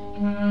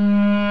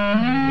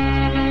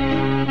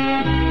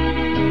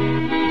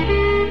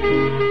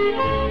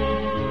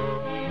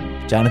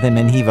 Jonathan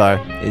Menjivar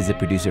is the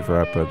producer for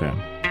our program.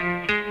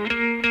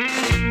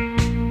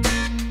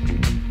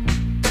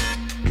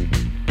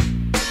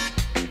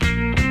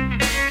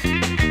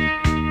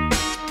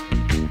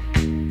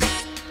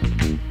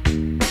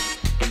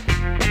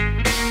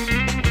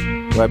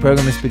 Our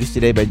program is produced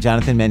today by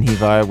Jonathan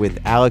Menjivar with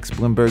Alex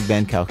Bloomberg,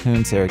 Ben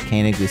Calhoun, Sarah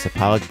Koenig, Lisa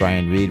Pollack,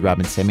 Brian Reed,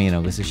 Robin Semien,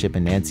 Alyssa Shipp,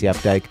 and Nancy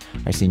Updike.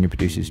 Our senior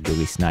producer is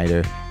Julie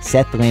Snyder.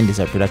 Seth Lind is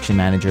our production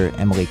manager.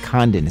 Emily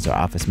Condon is our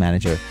office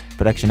manager.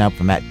 Production help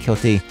from Matt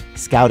Kilty.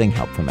 Scouting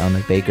help from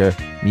Eleanor Baker.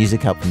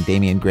 Music help from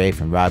Damian Gray,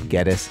 from Rob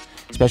Geddes.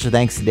 Special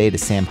thanks today to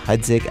Sam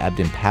Hudzik,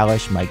 Abdin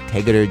Palish, Mike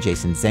Tegeter,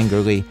 Jason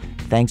Zengerly.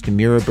 Thanks to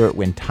Mirabert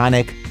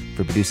Wintonic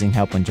for producing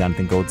help on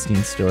Jonathan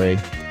Goldstein's story.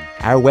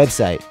 Our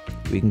website,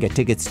 we can get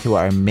tickets to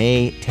our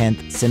May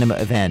 10th cinema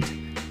event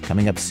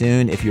coming up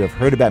soon. If you have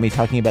heard about me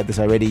talking about this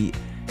already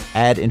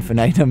ad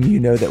infinitum, you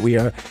know that we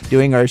are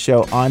doing our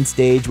show on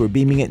stage. We're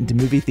beaming it into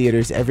movie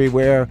theaters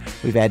everywhere.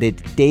 We've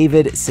added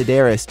David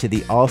Sedaris to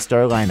the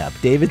all-star lineup.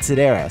 David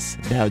Sedaris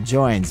now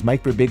joins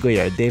Mike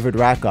Birbiglia, David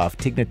Rakoff,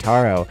 Tig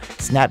Notaro,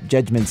 Snap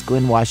Judgments,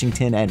 Glenn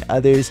Washington, and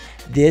others.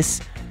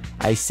 This,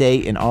 I say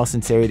in all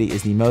sincerity,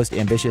 is the most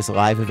ambitious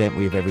live event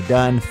we've ever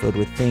done, filled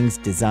with things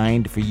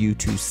designed for you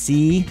to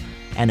see.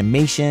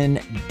 Animation,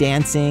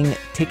 dancing.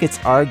 Tickets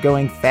are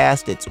going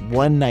fast. It's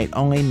one night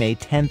only, May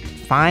 10th.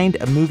 Find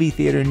a movie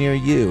theater near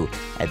you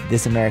at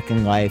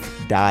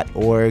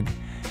thisamericanlife.org.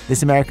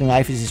 This American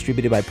Life is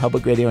distributed by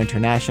Public Radio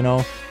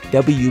International.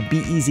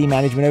 WBEZ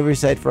management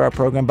oversight for our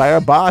program by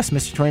our boss,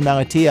 Mr. Tony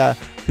Malatia,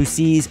 who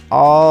sees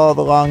all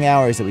the long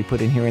hours that we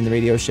put in here in the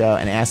radio show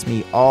and asks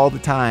me all the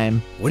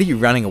time, "What are you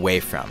running away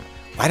from?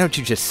 Why don't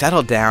you just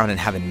settle down and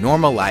have a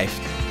normal life?"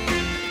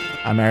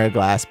 I'm Eric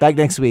Glass. Back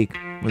next week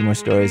with more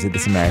stories of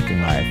This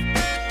American Life.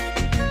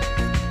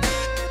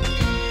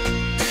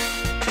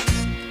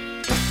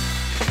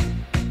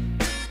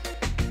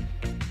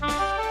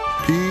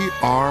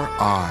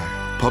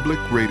 PRI, Public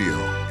Radio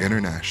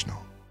International.